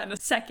get to that in a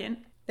second.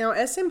 Now,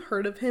 SM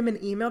heard of him and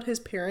emailed his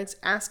parents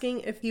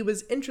asking if he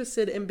was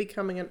interested in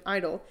becoming an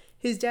idol.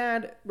 His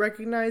dad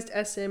recognized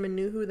SM and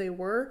knew who they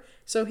were,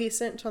 so he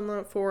sent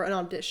Chunla for an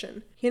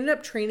audition. He ended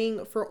up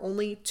training for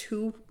only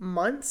 2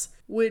 months,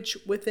 which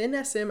within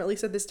SM, at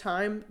least at this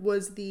time,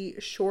 was the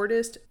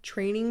shortest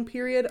training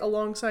period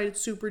alongside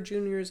Super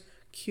Junior's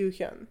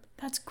Kyuhyun.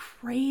 That's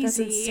crazy. That's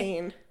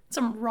insane.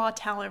 Some raw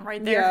talent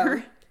right there.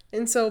 Yeah.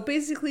 And so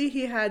basically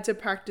he had to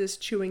practice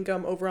chewing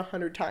gum over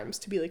 100 times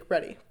to be like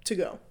ready to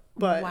go.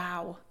 But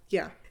wow.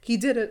 Yeah, he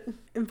did it.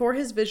 And for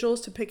his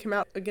visuals to pick him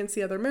out against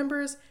the other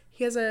members,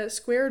 he has a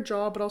square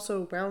jaw but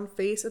also a round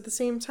face at the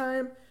same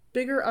time,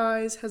 bigger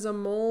eyes, has a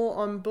mole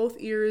on both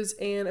ears,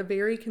 and a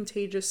very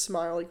contagious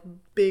smile, like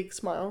big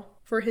smile.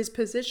 For his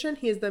position,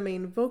 he is the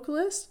main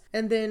vocalist.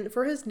 And then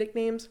for his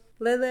nicknames,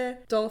 Lele,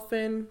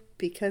 Dolphin,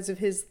 because of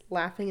his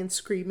laughing and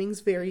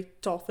screamings, very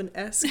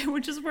dolphin-esque.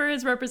 Which is where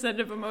his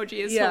representative emoji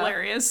is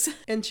hilarious.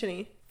 And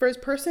Chinny. For his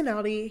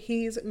personality,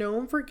 he's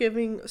known for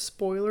giving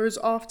spoilers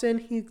often.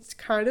 He's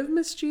kind of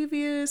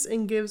mischievous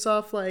and gives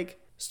off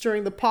like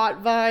stirring the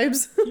pot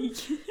vibes.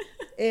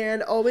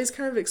 And always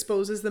kind of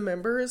exposes the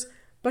members.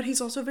 But he's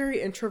also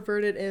very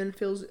introverted and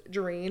feels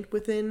drained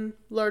within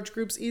large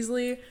groups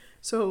easily.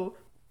 So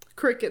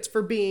crickets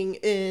for being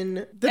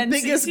in the NCT.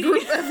 biggest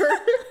group ever.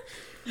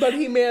 But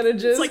he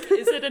manages. It's like,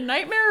 is it a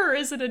nightmare or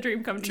is it a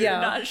dream come true? Yeah.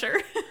 Not sure.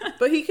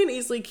 But he can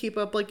easily keep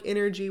up like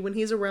energy when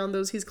he's around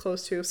those he's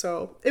close to,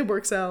 so it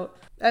works out.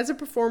 As a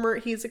performer,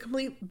 he's a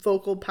complete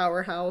vocal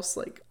powerhouse.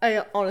 Like,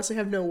 I honestly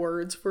have no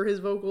words for his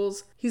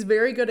vocals. He's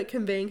very good at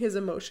conveying his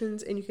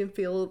emotions, and you can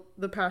feel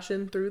the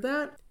passion through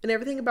that. And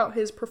everything about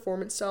his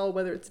performance style,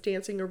 whether it's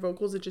dancing or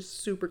vocals, is just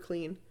super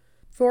clean.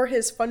 For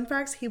his fun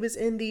facts, he was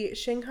in the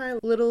Shanghai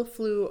Little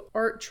Flu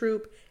art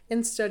troupe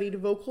and studied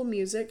vocal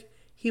music.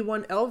 He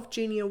won Elf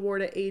Genie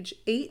Award at age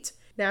 8,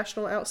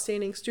 National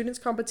Outstanding Students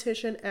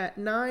Competition at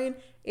 9,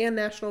 and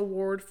National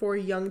Award for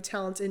Young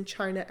Talents in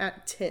China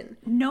at 10.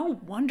 No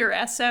wonder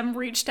SM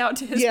reached out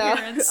to his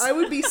parents. I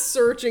would be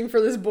searching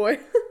for this boy.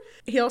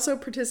 He also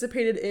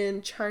participated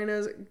in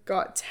China's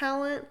Got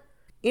Talent,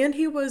 and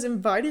he was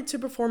invited to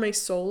perform a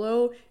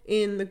solo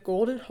in the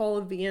Golden Hall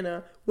of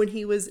Vienna when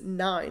he was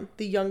 9,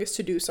 the youngest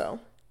to do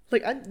so.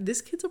 Like,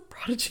 this kid's a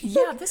prodigy.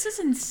 Yeah, this is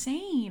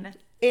insane.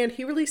 And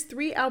he released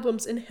 3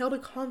 albums and held a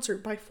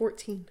concert by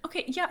 14.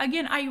 Okay, yeah,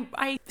 again,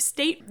 I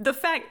state the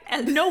fact,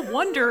 no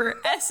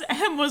wonder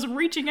SM was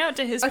reaching out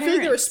to his parents. I feel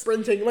like they were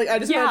sprinting. Like, I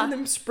just imagine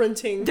them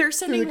sprinting. They're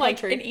sending,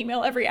 like, an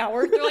email every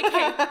hour. They're like,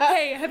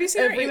 hey, have you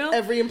seen our email?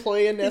 Every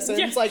employee in SM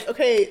is like,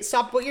 okay,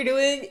 stop what you're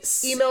doing.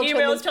 Email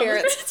Chunla's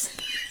parents.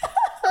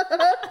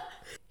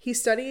 He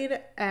studied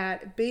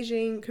at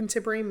Beijing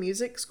Contemporary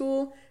Music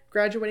School,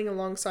 graduating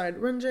alongside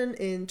Renjun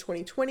in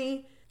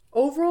 2020.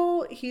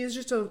 Overall, he is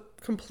just a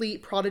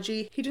complete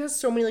prodigy. He just has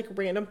so many like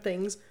random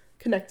things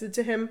connected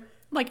to him.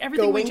 Like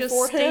everything we just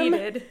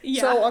stated.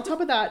 Yeah. So on top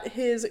of that,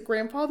 his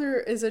grandfather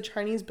is a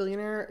Chinese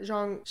billionaire,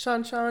 Zhang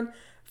Shanshan,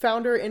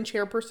 founder and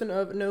chairperson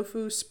of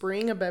Nofu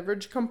Spring, a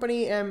beverage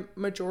company, and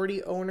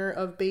majority owner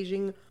of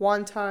Beijing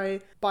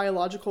Wantai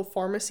Biological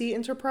Pharmacy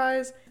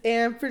Enterprise.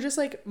 And for just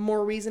like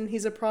more reason,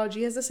 he's a prodigy.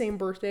 He has the same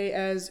birthday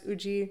as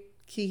Uji,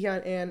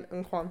 Kihyun, and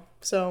Eunkwon.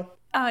 So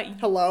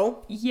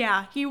hello?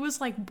 Yeah, he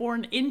was like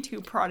born into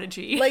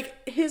prodigy.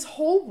 Like his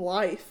whole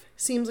life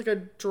seems like a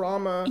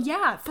drama.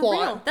 Yeah, for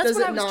plot. real. That's Does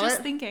what it I was not?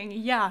 just thinking.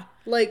 Yeah.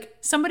 Like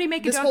somebody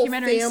make a this whole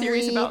documentary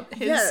series family- about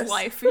his Yes.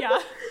 life. Yeah.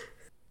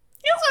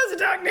 He also has a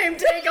dog named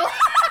Diggle.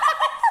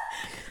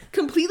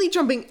 Completely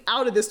jumping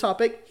out of this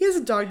topic, he has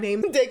a dog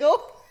named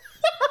Diggle.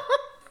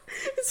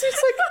 It's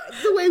just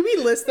like the way we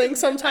list things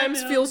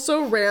sometimes feels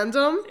so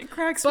random. It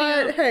cracks me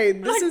But up. hey,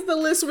 this Like, is the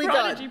list we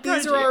prodigy, got.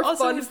 These are prodigy. our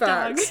Also fun his dog.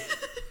 facts.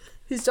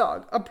 His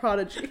dog, a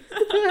prodigy.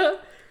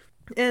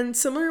 And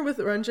similar with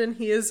Renjun,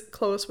 he is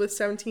close with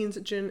 17's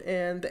Jin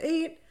and the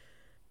 8.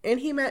 And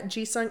he met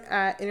Jisung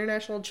at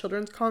International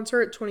Children's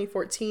Concert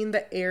 2014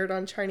 that aired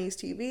on Chinese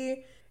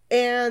TV.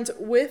 And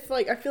with,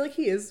 like, I feel like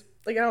he is,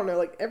 like, I don't know,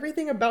 like,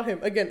 everything about him,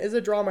 again, is a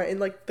drama. And,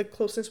 like, the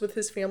closeness with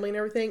his family and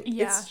everything,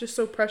 Yeah. it's just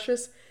so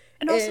precious.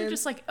 And also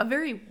just, like, a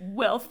very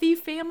wealthy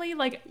family.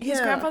 Like, his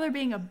grandfather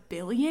being a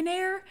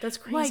billionaire. That's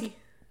crazy. Like,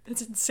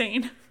 that's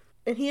insane.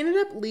 And he ended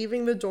up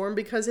leaving the dorm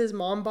because his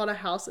mom bought a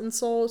house in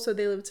Seoul, so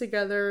they live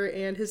together,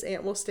 and his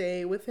aunt will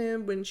stay with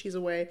him when she's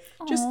away.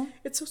 Aww. Just,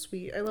 it's so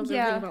sweet. I love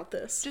everything about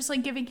this. Just,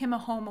 like, giving him a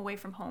home away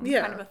from home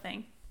kind of a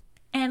thing.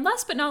 And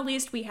last but not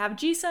least, we have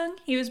Jisung.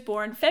 He was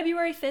born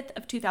February 5th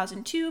of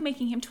 2002,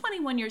 making him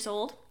 21 years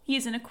old. He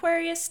is an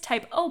Aquarius,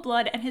 type O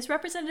blood, and his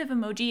representative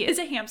emoji is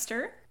a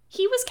hamster.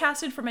 He was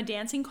casted from a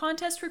dancing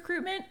contest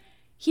recruitment.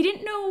 He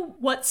didn't know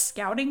what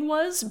scouting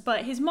was,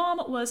 but his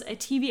mom was a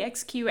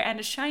TVXQ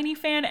and a SHINee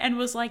fan and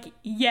was like,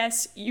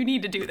 yes, you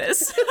need to do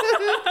this.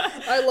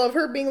 I love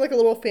her being like a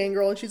little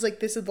fangirl, and she's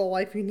like, this is the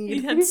life you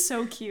need. That's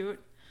so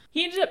cute.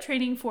 He ended up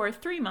training for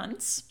 3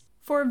 months.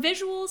 For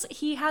visuals,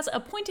 he has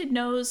a pointed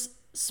nose,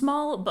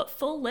 small but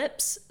full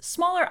lips,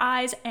 smaller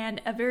eyes,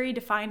 and a very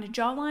defined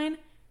jawline.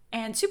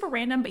 And super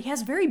random, but he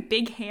has very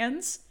big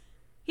hands.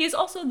 He is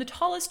also the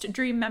tallest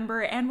Dream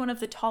member and one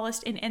of the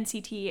tallest in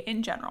NCT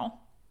in general.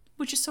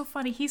 Which is so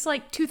funny. He's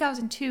like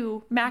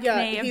 2002 Maknae of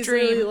Dream. Yeah, he's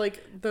really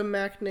like the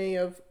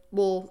Maknae of,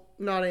 well,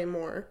 not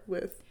anymore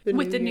with the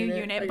new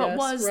unit, but guess,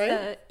 was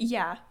right?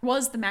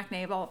 was the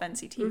Maknae of all of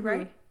NCT,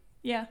 right?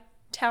 Yeah,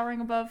 towering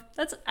above.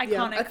 That's iconic.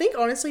 Yeah, I think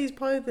honestly he's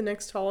probably the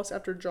next tallest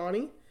after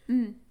Johnny,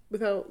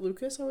 without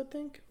Lucas, I would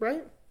think,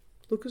 right?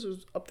 Lucas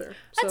was up there.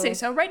 So. I'd say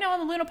so. Right now on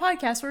the Luna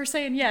podcast, we're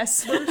saying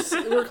yes.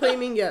 We're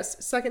claiming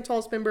yes. Second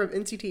tallest member of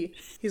NCT.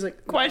 He's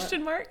like...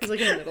 Question mark? He's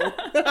like in the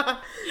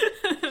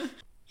middle.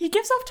 He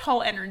gives off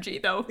tall energy,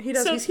 though. He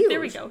does. So he's huge. There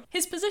we go.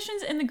 His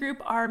positions in the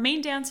group are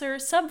main dancer,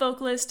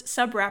 sub-vocalist,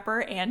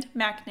 sub-rapper, and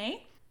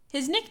Maknae.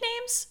 His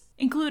nicknames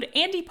include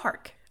Andy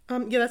Park.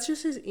 Yeah, that's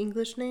just his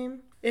English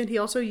name. And he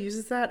also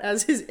uses that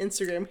as his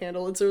Instagram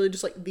handle. It's really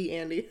just like the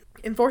Andy.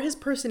 And for his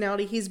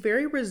personality, he's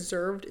very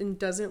reserved and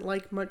doesn't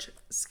like much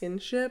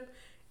skinship.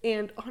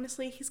 And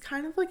honestly, he's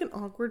kind of like an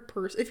awkward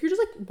person. If you're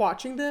just like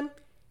watching them,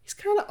 he's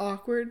kind of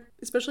awkward,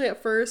 especially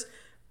at first.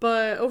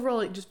 But overall,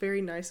 like, just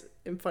very nice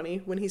and funny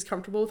when he's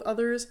comfortable with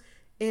others.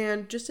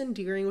 And just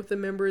endearing with the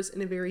members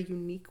in a very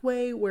unique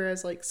way.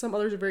 Whereas like some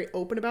others are very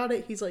open about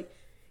it. He's like,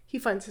 he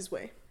finds his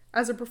way.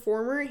 As a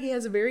performer, he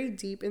has a very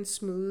deep and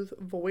smooth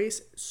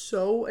voice,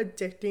 so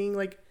addicting.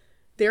 Like,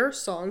 there are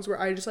songs where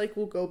I just, like,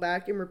 will go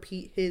back and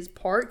repeat his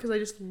part because I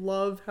just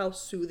love how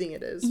soothing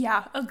it is.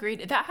 Yeah,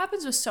 agreed. That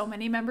happens with so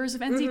many members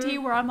of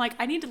NCT where I'm like,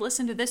 I need to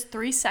listen to this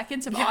 3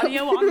 seconds of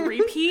audio on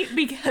repeat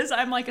because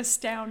I'm, like,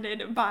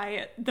 astounded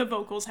by the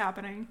vocals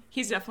happening.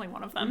 He's definitely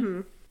one of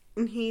them.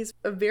 And he's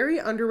a very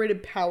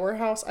underrated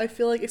powerhouse, I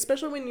feel like,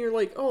 especially when you're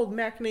like, oh,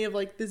 Maknae of,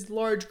 like, this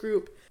large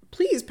group.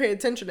 Please pay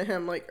attention to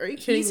him. Like, are you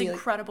kidding me? He's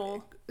incredible.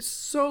 Like,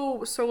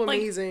 so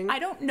amazing. I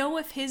don't know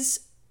if his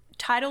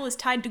title is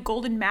tied to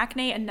Golden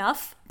Maknae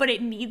enough, but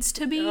it needs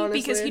to be. Honestly.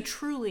 Because he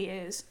truly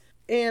is.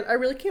 And I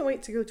really can't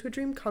wait to go to a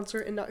Dream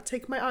concert and not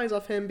take my eyes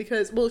off him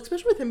because, well,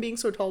 especially with him being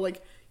so tall,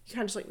 like, you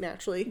kind of just, like,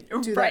 naturally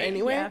do that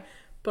anyway. Yeah.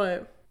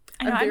 But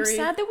I'm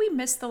sad that we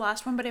missed the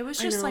last one, but it was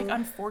just, like,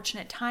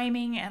 unfortunate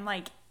timing and,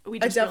 like, I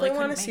definitely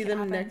want to see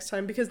them next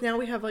time because now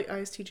we have like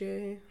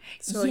ISTJ.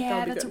 So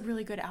yeah, that's a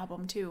really good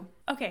album too.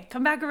 Okay,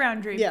 come back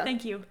around, Dream. Yeah.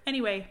 Thank you.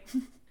 Anyway,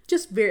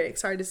 just very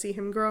excited to see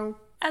him grow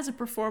as a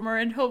performer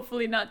and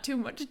hopefully not too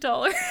much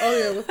taller. Oh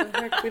yeah, what the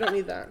heck? We don't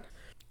need that.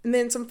 And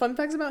then some fun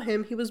facts about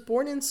him. He was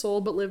born in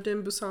Seoul but lived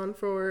in Busan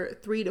for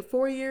 3 to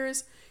 4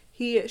 years.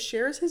 He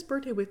shares his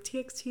birthday with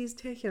TXT's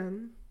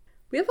Taehyun.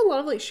 We have a lot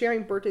of like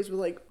sharing birthdays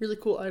with like really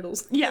cool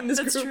idols. Yeah, in this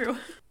that's group. True.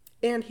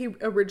 And he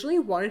originally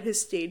wanted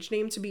his stage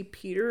name to be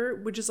Peter,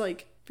 which is,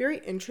 like, very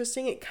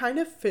interesting. It kind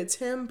of fits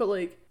him, but,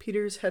 like,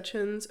 Peter's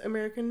Hetchen's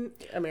American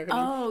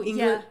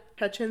name.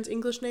 Hetchen's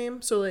English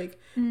name. So, like,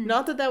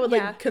 not that would,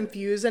 like,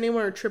 confuse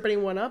anyone or trip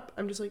anyone up.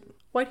 I'm just like,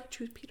 why did you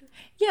choose Peter?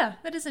 Yeah,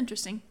 that is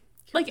interesting.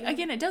 Like,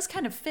 again, it does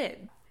kind of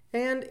fit.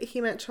 And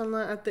he met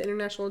Chunla at the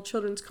International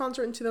Children's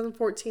Concert in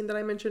 2014 that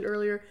I mentioned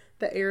earlier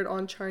that aired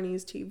on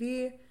Chinese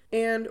TV.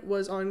 And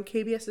was on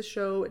KBS's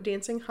show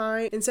Dancing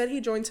High, and said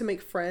he joined to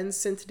make friends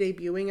since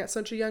debuting at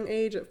such a young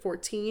age at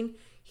 14.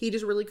 He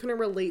just really couldn't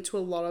relate to a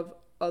lot of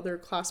other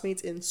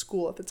classmates in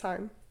school at the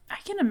time. I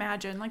can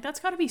imagine. Like, that's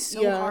got to be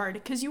so hard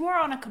because you are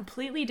on a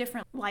completely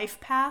different life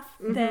path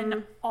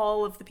than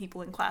all of the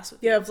people in class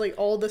with you. Yeah, it's like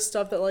all this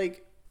stuff that,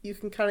 like, you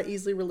can kind of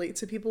easily relate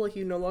to people like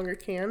you no longer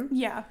can.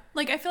 Yeah.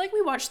 Like, I feel like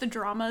we watch the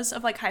dramas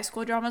of, like, high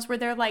school dramas where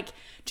they're, like,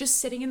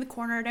 just sitting in the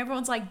corner and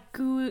everyone's, like,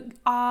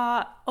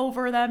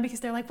 over them because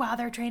they're like, wow,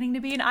 they're training to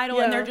be an idol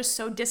and they're just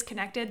so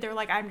disconnected. They're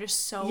like, I'm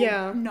just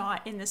so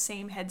not in the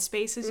same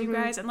headspace as you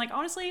guys. And, like,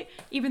 honestly,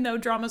 even though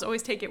dramas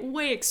always take it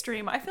way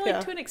extreme, I feel like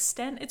to an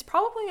extent, it's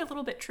probably a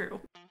little bit true.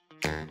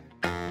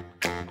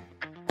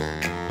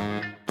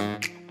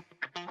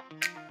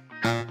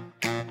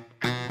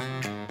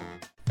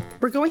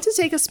 We're going to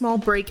take a small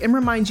break and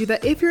remind you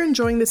that if you're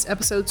enjoying this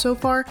episode so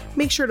far,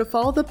 make sure to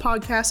follow the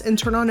podcast and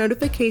turn on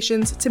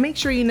notifications to make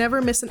sure you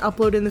never miss an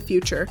upload in the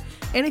future.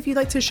 And if you'd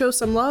like to show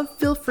some love,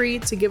 feel free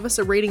to give us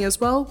a rating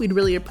as well. We'd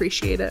really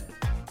appreciate it.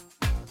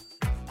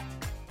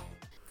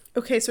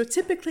 Okay, so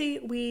typically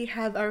we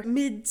have our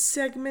mid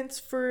segments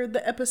for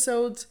the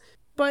episodes,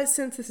 but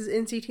since this is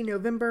NCT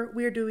November,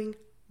 we are doing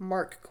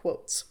Mark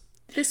quotes.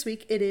 This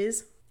week it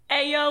is,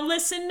 "Hey yo,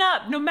 listen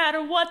up. No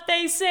matter what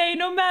they say,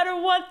 no matter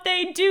what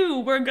they do,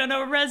 we're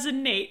gonna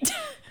resonate."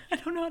 I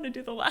don't know how to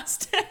do the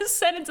last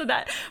sentence of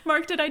that.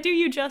 Mark, did I do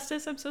you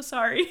justice? I'm so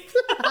sorry.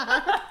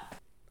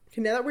 Okay,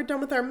 now that we're done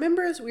with our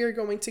members, we are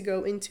going to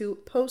go into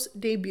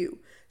post-debut.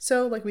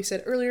 So, like we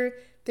said earlier,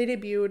 they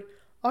debuted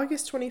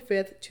August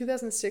 25th,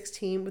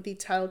 2016 with the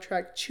title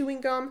track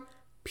Chewing Gum,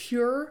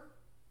 Pure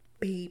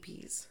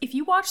Babies. If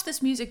you watch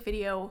this music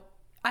video,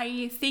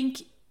 I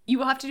think you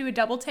will have to do a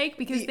double take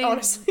because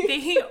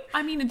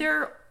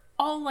they're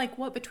all like,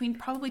 what, between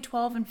probably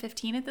 12 and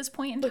 15 at this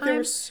point in time? They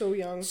were so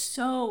young.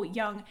 So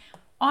young.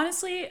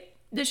 Honestly,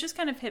 this just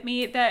kind of hit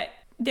me that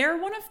they're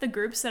one of the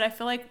groups that I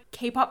feel like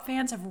K-pop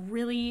fans have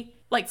really,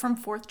 like from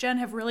 4th gen,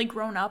 have really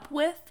grown up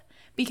with.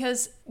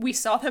 Because we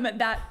saw them at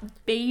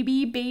that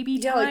baby time.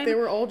 Yeah, like they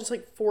were all just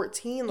like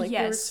 14. Like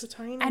yes. They were so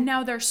tiny. And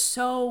now they're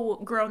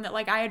so grown that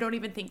like I don't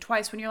even think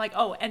twice when you're like,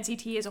 oh,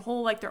 NCT as a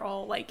whole, like they're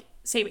all like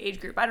same age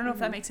group. I don't know if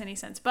that makes any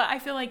sense. But I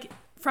feel like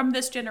from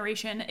this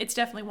generation, it's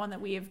definitely one that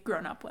we have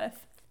grown up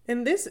with.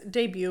 And this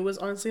debut was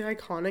honestly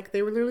iconic.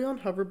 They were literally on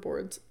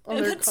hoverboards on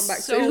their comeback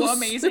so stage.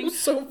 Amazing. It was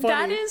so funny.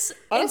 That is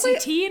honestly,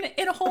 NCT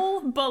in a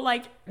whole, but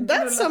like...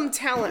 That's some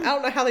talent. I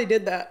don't know how they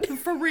did that.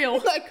 For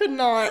real. I could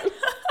not.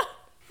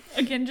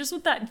 Again, just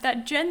with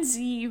that Gen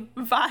Z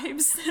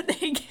vibes that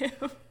they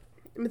give.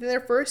 Within their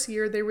first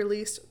year, they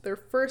released their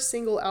first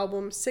single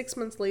album 6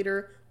 months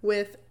later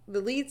with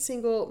the lead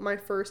single My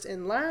First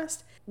and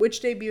Last,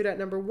 which debuted at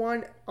number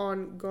 1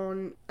 on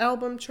Gone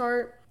album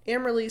chart,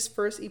 and released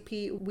first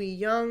EP We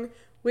Young,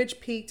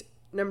 which peaked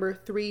number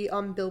 3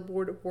 on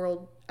Billboard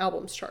World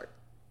Albums chart.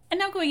 And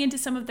now going into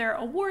some of their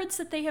awards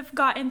that they have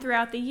gotten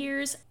throughout the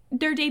years,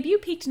 their debut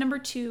peaked number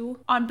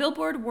 2 on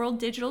Billboard World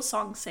Digital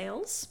Song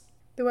Sales.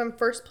 They won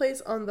first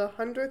place on the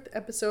 100th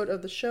episode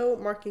of the show,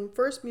 marking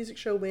first music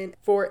show win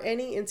for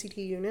any NCT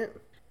unit.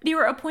 They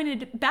were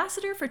appointed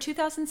ambassador for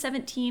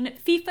 2017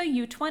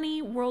 FIFA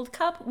U20 World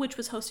Cup, which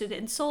was hosted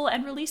in Seoul,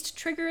 and released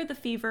Trigger the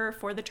Fever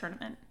for the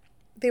tournament.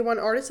 They won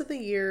Artist of the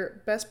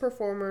Year, Best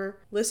Performer,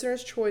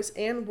 Listener's Choice,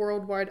 and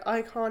Worldwide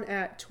Icon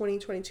at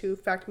 2022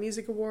 Fact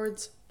Music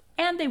Awards.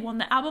 And they won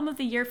the Album of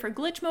the Year for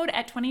Glitch Mode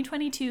at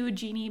 2022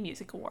 Genie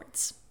Music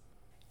Awards.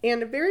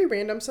 And very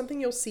random, something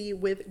you'll see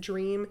with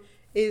Dream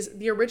is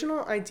the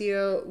original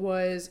idea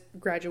was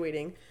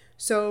graduating.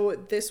 So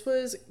this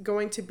was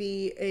going to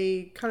be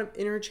a kind of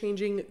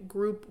interchanging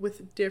group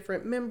with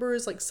different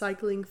members, like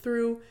cycling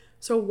through.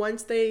 So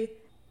once they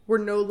were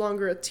no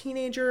longer a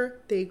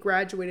teenager, they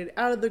graduated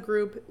out of the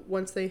group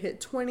once they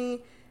hit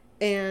 20,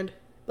 and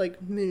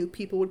like new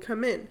people would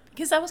come in.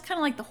 Because that was kind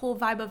of like the whole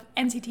vibe of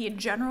NCT in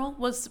general,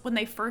 was when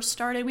they first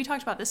started. We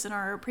talked about this in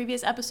our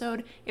previous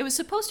episode. It was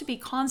supposed to be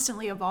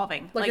constantly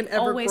evolving, like an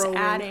always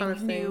adding kind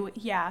of new,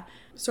 yeah.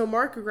 So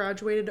Mark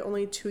graduated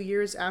only 2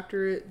 years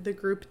after the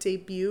group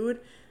debuted.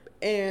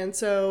 And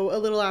so a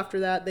little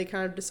after that, they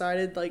kind of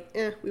decided like,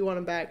 we want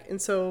him back.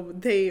 And so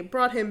they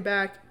brought him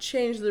back,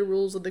 changed the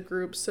rules of the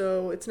group.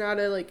 So it's not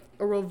a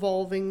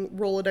revolving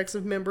Rolodex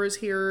of members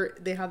here.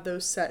 They have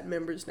those set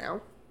members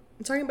now.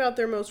 I'm talking about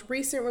their most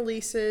recent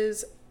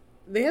releases.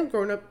 They have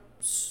grown up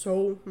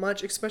so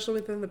much, especially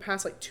within the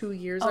past 2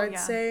 years, I'd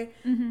say.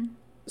 Mm-hmm.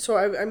 So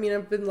I mean,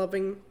 I've been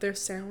loving their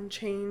sound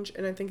change,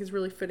 and I think it's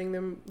really fitting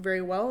them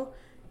very well.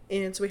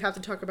 And so we have to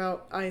talk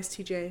about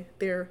ISTJ,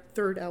 their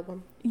third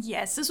album.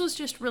 Yes, this was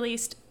just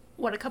released,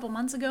 a couple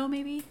months ago,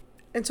 maybe?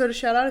 And so to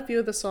shout out a few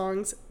of the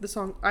songs, the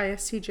song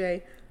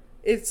ISTJ,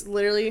 it's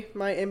literally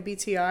my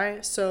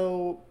MBTI,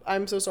 so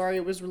I'm so sorry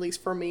it was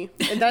released for me.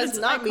 And that is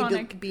not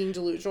me being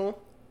delusional.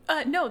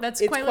 No,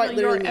 that's quite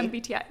literally your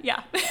MBTI.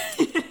 Yeah.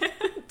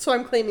 So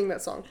I'm claiming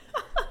that song.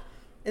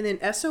 And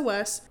then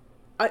SOS,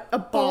 a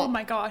bop. Oh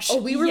my gosh.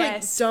 Oh, we were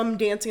dumb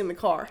dancing in the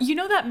car. You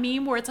know that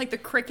meme where it's the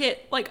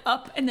cricket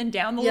up and then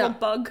down, the little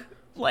bug?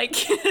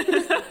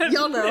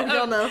 Y'all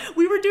know.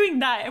 We were doing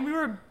that and we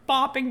were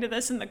bopping to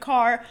this in the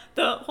car.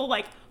 The whole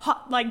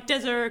hot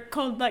desert,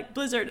 cold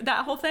blizzard,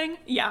 that whole thing.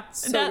 Yeah.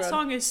 So that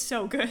song is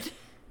so good.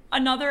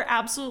 Another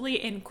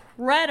absolutely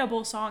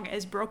incredible song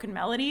is Broken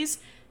Melodies.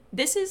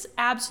 This is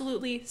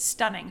absolutely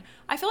stunning.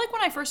 I feel like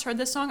when I first heard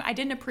this song, I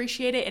didn't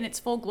appreciate it in its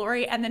full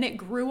glory, and then it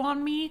grew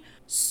on me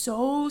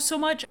so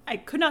much. I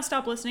could not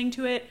stop listening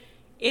to it.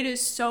 It is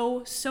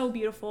so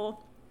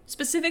beautiful.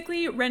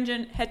 Specifically,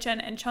 Renjun,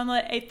 Haechan, and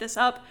Chunla ate this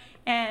up,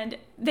 and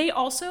they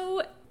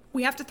also,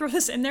 we have to throw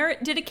this in there,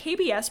 did a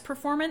KBS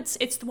performance.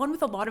 It's the one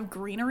with a lot of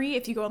greenery,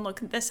 if you go and look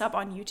this up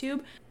on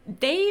YouTube.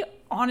 They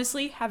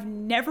honestly have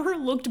never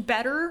looked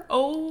better.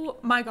 Oh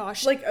my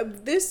gosh.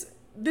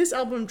 This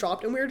album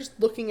dropped and we were just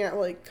looking at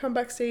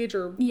comeback stage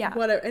or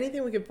whatever,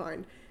 anything we could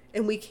find,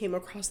 and we came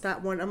across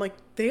that one.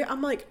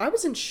 I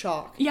was in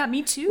shock. Yeah,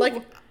 me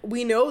too.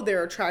 We know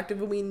they're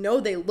attractive and we know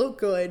they look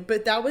good,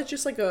 but that was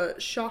just a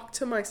shock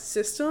to my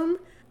system.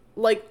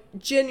 Like,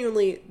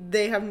 genuinely,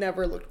 they have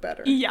never looked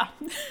better. Yeah.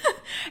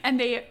 And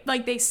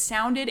they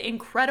sounded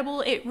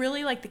incredible. It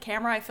really, like, the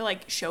camera, I feel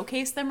like,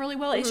 showcased them really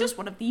well. It's just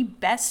one of the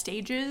best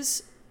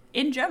stages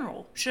in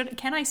general.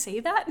 Can I say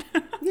that?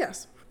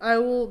 Yes, I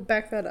will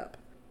back that up.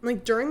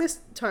 Like, during this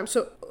time,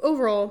 so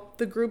overall,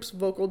 the group's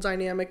vocal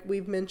dynamic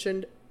we've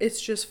mentioned,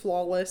 it's just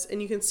flawless,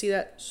 and you can see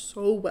that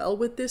so well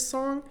with this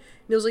song.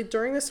 And it was like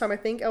during this time, I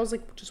think I was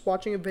like just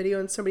watching a video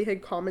and somebody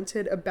had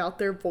commented about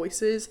their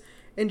voices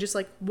and just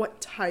like what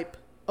type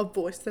of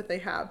voice that they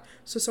have.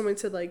 So someone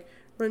said like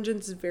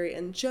Ranjan's is very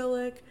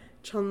angelic,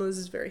 Chunla's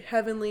is very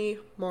heavenly,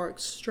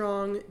 Mark's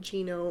strong,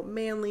 Gino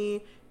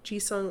manly,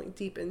 Jisung like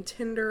deep and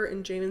tender,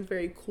 and Jamin's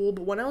very cool.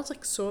 But one I was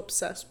like so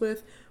obsessed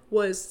with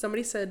was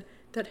somebody said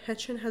that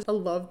Haechan has a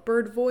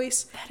lovebird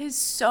voice. That is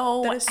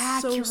so accurate.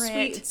 So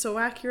sweet. It's so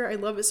accurate.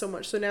 I love it so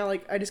much. So now,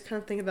 like, I just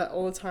kind of think of that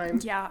all the time.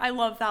 Yeah, I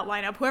love that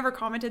lineup. Whoever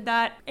commented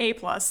that, A+.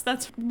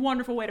 That's a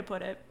wonderful way to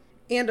put it.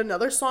 And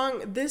another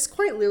song, this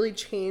quite literally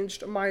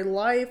changed my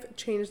life,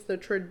 changed the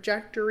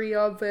trajectory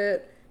of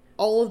it,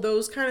 all of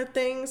those kind of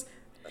things.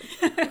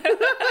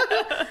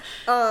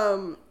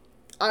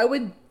 I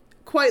would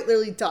quite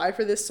literally die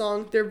for this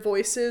song. Their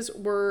voices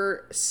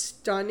were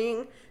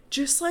stunning.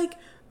 Just like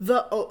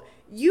the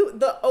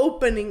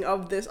opening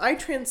of this, I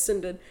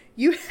transcended.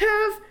 You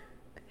have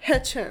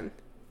Haechan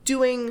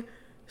doing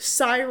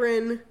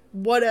siren,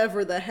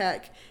 whatever the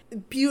heck,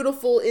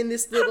 beautiful in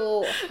this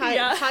little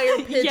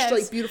higher pitched,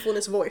 like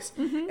beautifulness voice.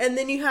 And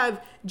then you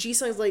have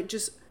Jisung's like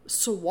just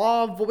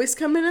suave voice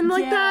coming in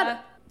like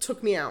that.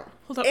 Took me out.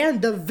 Hold up.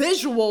 And the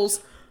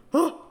visuals,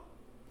 I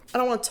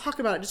don't want to talk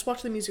about it. Just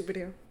watch the music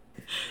video.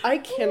 I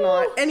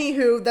cannot. Ooh.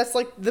 Anywho, that's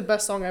like the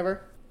best song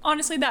ever.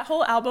 Honestly, that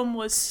whole album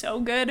was so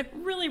good.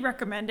 Really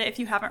recommend it if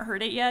you haven't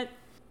heard it yet.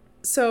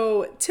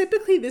 So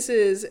typically this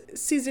is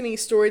Season E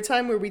story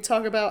time where we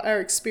talk about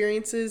our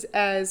experiences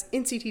as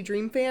NCT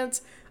Dream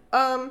fans.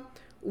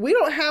 We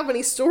don't have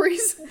any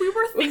stories. We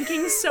were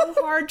thinking so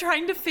hard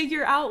trying to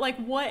figure out like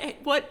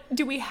what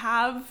do we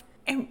have,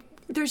 and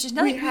there's just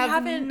nothing. We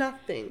haven't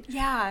nothing.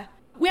 Yeah.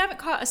 We haven't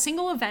caught a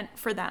single event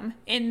for them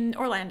in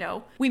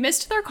Orlando. We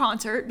missed their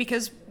concert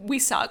because we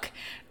suck.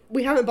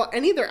 We haven't bought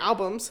any of their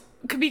albums.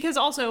 Because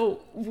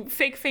also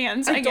fake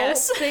fans, I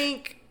guess. Don't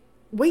think.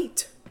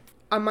 Wait,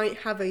 I might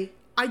have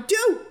I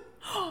do.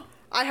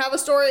 I have a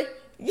story.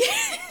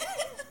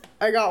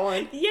 I got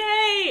one.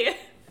 Yay!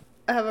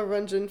 I have a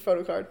Ranjan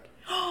photo card.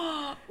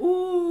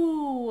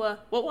 Ooh,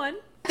 what one?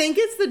 I think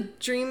it's the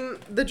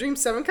Dream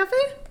 7 Cafe?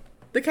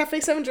 The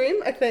Cafe 7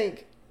 Dream, I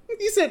think.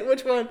 You said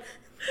which one?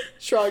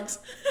 Shrugs.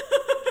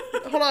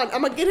 Hold on,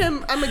 I'm gonna get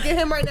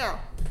him right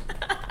now.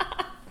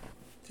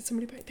 Did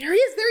somebody buy it? There he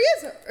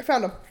is! I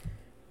found him.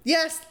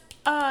 Yes.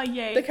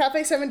 Yay. The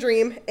Cafe 7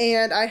 Dream,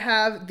 and I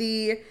have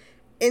the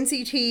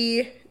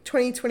NCT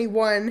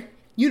 2021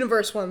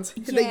 Universe ones.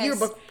 Yes. The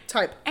yearbook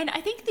type. And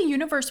I think the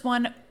Universe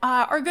one,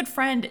 our good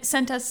friend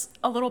sent us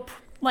a little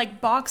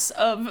like box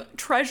of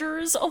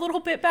treasures a little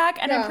bit back,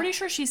 and I'm pretty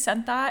sure she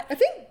sent that. I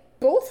think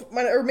both,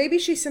 or maybe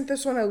she sent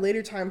this one at a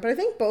later time, but I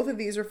think both of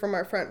these are from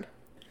our friend.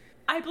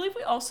 I believe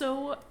we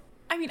also,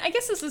 I mean, I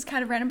guess this is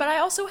kind of random, but I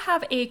also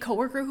have a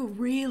coworker who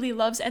really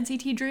loves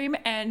NCT Dream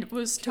and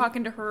was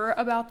talking to her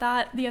about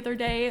that the other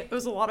day. It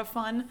was a lot of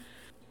fun.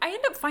 I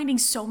end up finding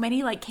so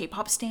many like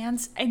K-pop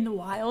stans in the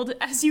wild,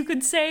 as you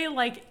could say.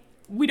 Like,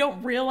 we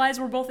don't realize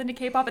we're both into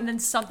K-pop, and then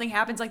something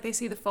happens, like they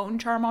see the phone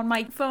charm on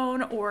my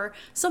phone or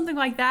something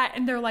like that,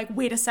 and they're like,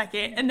 wait a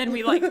second, and then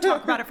we like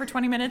talk about it for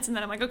 20 minutes, and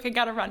then I'm like, okay,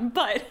 gotta run.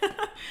 But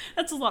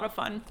that's a lot of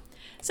fun.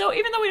 So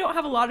even though we don't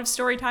have a lot of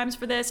story times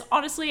for this,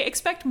 honestly,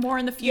 expect more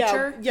in the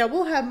future. Yeah,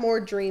 we'll have more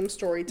Dream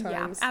story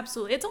times. Yeah,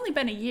 absolutely. It's only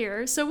been a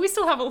year, so we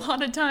still have a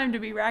lot of time to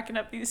be racking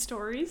up these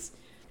stories.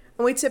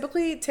 And we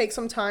typically take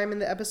some time in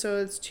the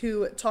episodes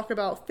to talk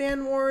about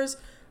fan wars.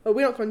 But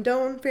we don't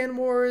condone fan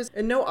wars,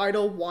 and no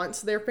idol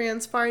wants their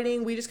fans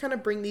fighting. We just kind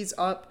of bring these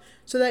up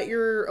so that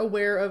you're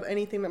aware of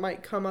anything that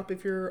might come up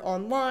if you're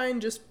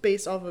online, just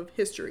based off of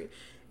history.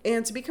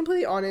 And to be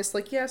completely honest,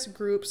 like, yes,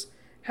 groups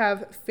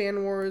have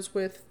fan wars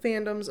with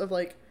fandoms of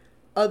like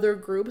other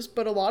groups,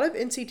 but a lot of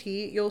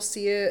NCT, you'll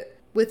see it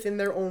within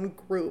their own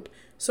group.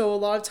 So a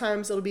lot of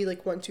times it'll be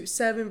like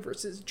 127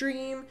 versus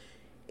Dream,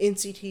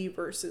 NCT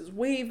versus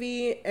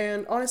Wavy,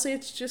 and honestly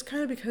it's just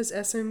kind of because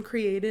SM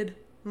created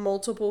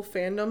multiple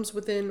fandoms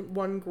within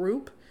one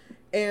group,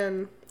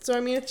 and so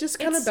I mean it's just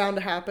kind of bound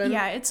to happen.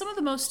 Yeah, it's some of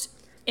the most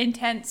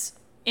intense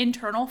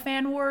internal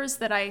fan wars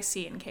that I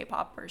see in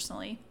K-pop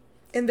personally.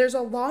 And there's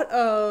a lot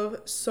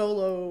of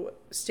solo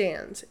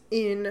stands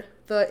in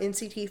the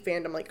NCT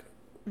fandom, like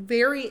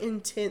very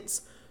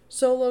intense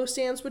solo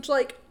stands, which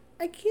like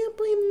I can't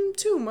blame them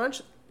too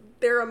much.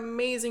 They're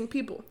amazing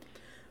people.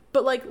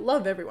 But like,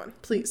 love everyone,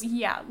 please.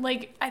 Yeah,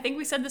 like I think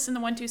we said this in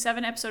the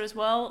 127 episode as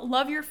well.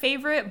 Love your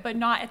favorite, but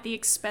not at the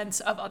expense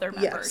of other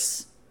members.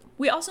 Yes.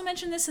 We also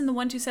mentioned this in the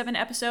 127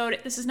 episode.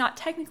 This is not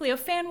technically a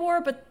fan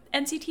war, but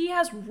NCT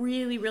has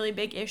really, really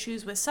big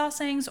issues with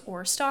sasaengs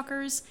or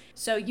stalkers,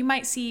 so you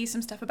might see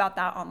some stuff about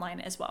that online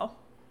as well.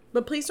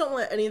 But please don't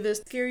let any of this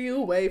scare you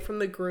away from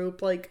the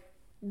group. Like,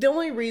 The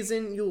only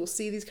reason you will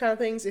see these kind of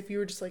things if you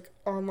were just like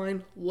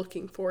online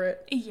looking for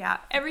it. Yeah,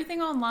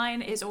 everything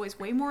online is always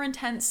way more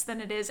intense than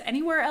it is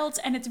anywhere else,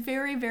 and it's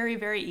very, very,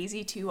 very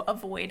easy to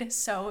avoid.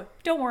 So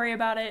don't worry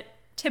about it.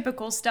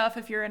 Typical stuff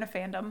if you're in a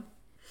fandom.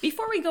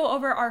 Before we go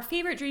over our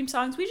favorite dream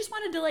songs, we just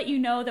wanted to let you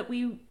know that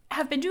we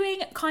have been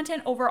doing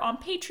content over on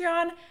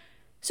Patreon.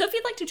 So if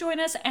you'd like to join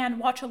us and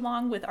watch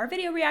along with our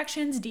video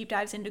reactions, deep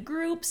dives into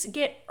groups,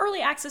 get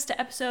early access to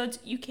episodes,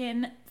 you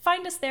can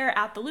find us there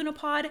at the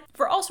Lunapod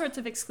for all sorts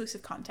of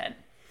exclusive content.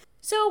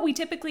 So we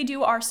typically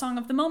do our song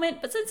of the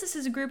moment, but since this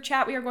is a group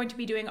chat, we are going to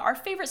be doing our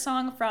favorite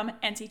song from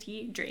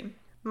NCT Dream.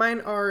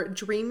 Mine are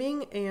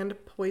Dreaming and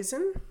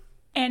Poison.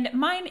 And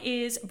mine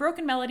is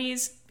Broken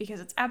Melodies, because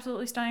it's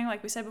absolutely stunning,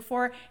 like we said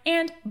before,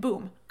 and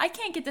Boom. I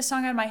can't get this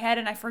song out of my head,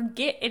 and I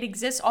forget it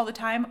exists all the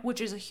time,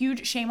 which is a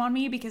huge shame on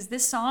me, because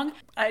this song,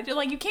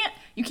 you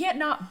can't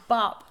not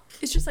bop.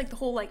 It's just like the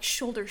whole like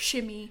shoulder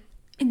shimmy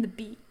in the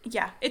beat.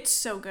 Yeah, it's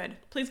so good.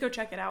 Please go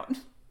check it out. And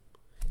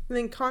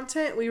then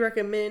content we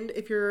recommend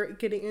if you're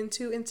getting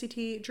into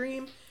NCT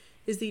Dream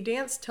is the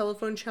Dance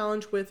Telephone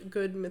Challenge with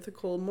Good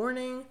Mythical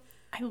Morning.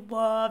 I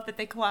love that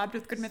they collabed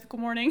with Good Mythical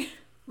Morning.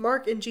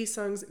 Mark and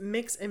Jisung's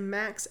Mix and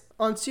Max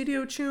on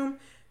Studio Choom.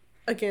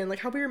 Again, like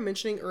how we were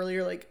mentioning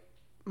earlier, like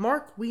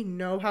Mark, we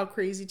know how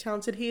crazy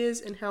talented he is,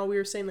 and how we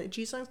were saying like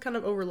Jisung's kind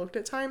of overlooked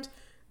at times.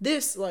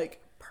 This,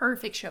 like,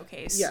 perfect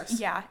showcase. Yes.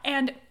 Yeah.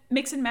 And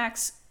Mix and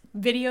Max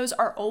videos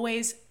are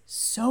always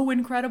so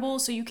incredible,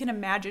 so you can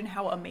imagine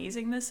how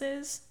amazing this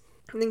is.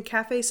 And then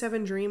Cafe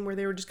 7 Dream, where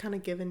they were just kind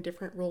of given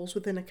different roles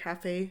within a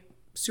cafe.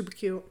 Super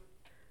cute.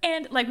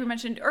 And like we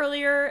mentioned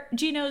earlier,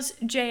 Gino's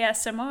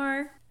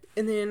JSMR.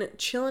 And then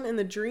Chillin' in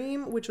the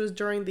Dream, which was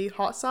during the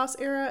Hot Sauce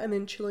era, and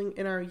then Chilling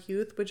in Our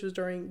Youth, which was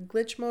during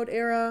Glitch Mode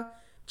era.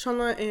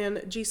 Chunla and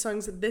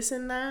Jisung's This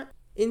and That.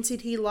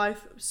 NCT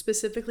Life,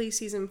 specifically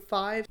Season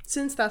 5,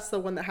 since that's the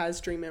one that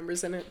has Dream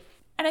members in it.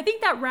 And I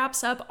think that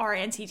wraps up our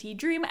NCT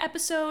Dream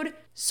episode.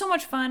 So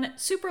much fun.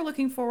 Super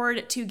looking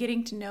forward to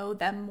getting to know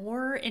them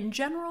more in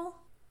general.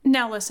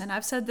 Now listen,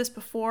 I've said this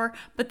before,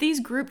 but these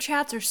group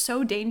chats are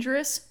so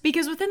dangerous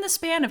because within the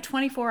span of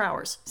 24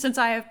 hours, since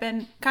I have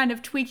been kind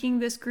of tweaking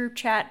this group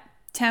chat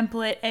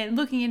template and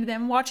looking into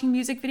them, watching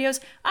music videos,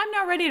 I'm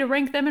now ready to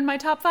rank them in my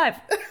top 5.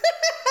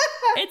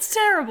 It's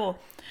terrible.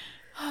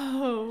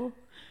 Oh,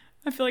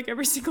 I feel like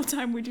every single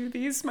time we do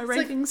these, my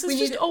rankings is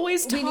just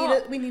always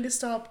top. We need to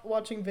stop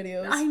watching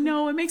videos. I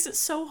know, it makes it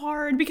so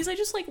hard because I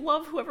just like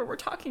love whoever we're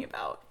talking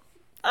about.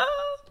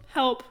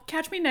 Help.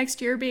 Catch me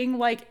next year being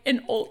like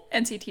an old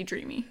NCT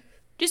Dreamy.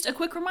 Just a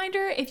quick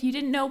reminder, if you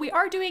didn't know, we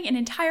are doing an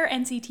entire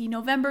NCT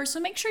November, so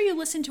make sure you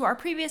listen to our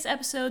previous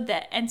episode,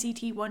 the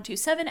NCT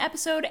 127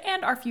 episode,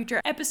 and our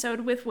future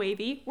episode with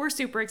Wavy. We're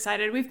super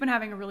excited. We've been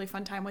having a really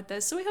fun time with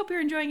this, so we hope you're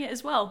enjoying it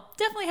as well.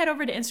 Definitely head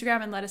over to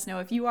Instagram and let us know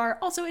if you are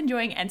also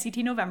enjoying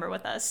NCT November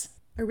with us.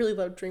 I really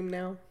love Dream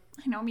now.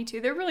 I know, me too.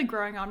 They're really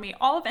growing on me.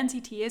 All of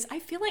NCT is. I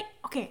feel like,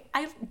 okay,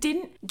 I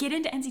didn't get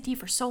into NCT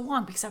for so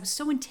long because I was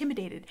so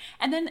intimidated.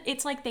 And then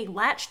it's like they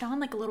latched on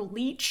like a little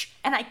leech,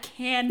 and I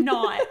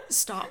cannot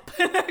stop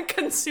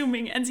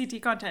consuming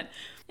NCT content.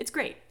 It's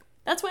great.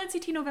 That's what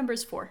NCT November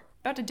is for.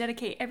 About to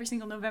dedicate every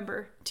single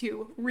November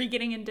to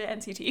re-getting into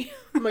NCT.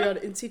 Oh my god,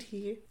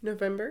 NCT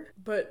November.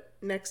 But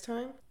next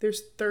time,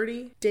 there's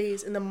 30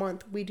 days in the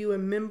month. We do a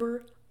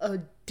member a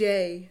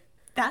day.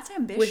 That's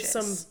ambitious. With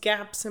some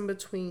gaps in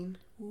between.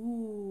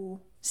 Ooh.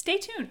 Stay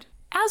tuned.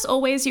 As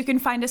always, you can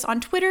find us on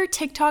Twitter,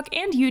 TikTok,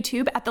 and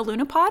YouTube at The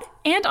Lunapod,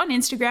 and on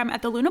Instagram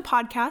at The Luna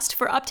Podcast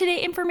for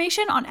up-to-date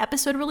information on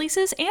episode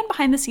releases and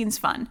behind-the-scenes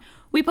fun.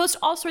 We post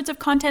all sorts of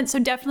content, so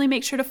definitely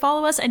make sure to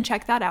follow us and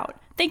check that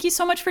out. Thank you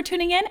so much for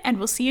tuning in, and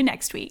we'll see you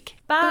next week.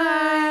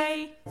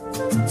 Bye!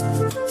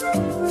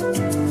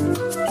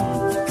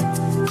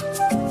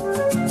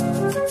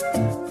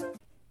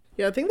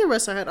 Yeah, I think the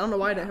rest I had. I don't know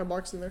why I didn't have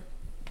marks in there.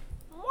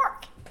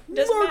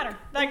 Doesn't matter.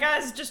 That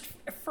guy's just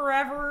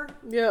forever,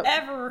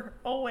 ever,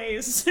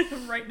 always,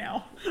 right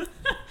now.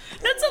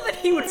 That's something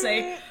he would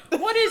say.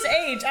 What is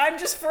age? I'm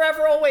just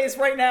forever, always,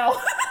 right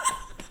now.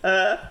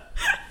 I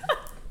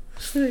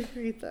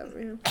hate that,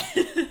 man.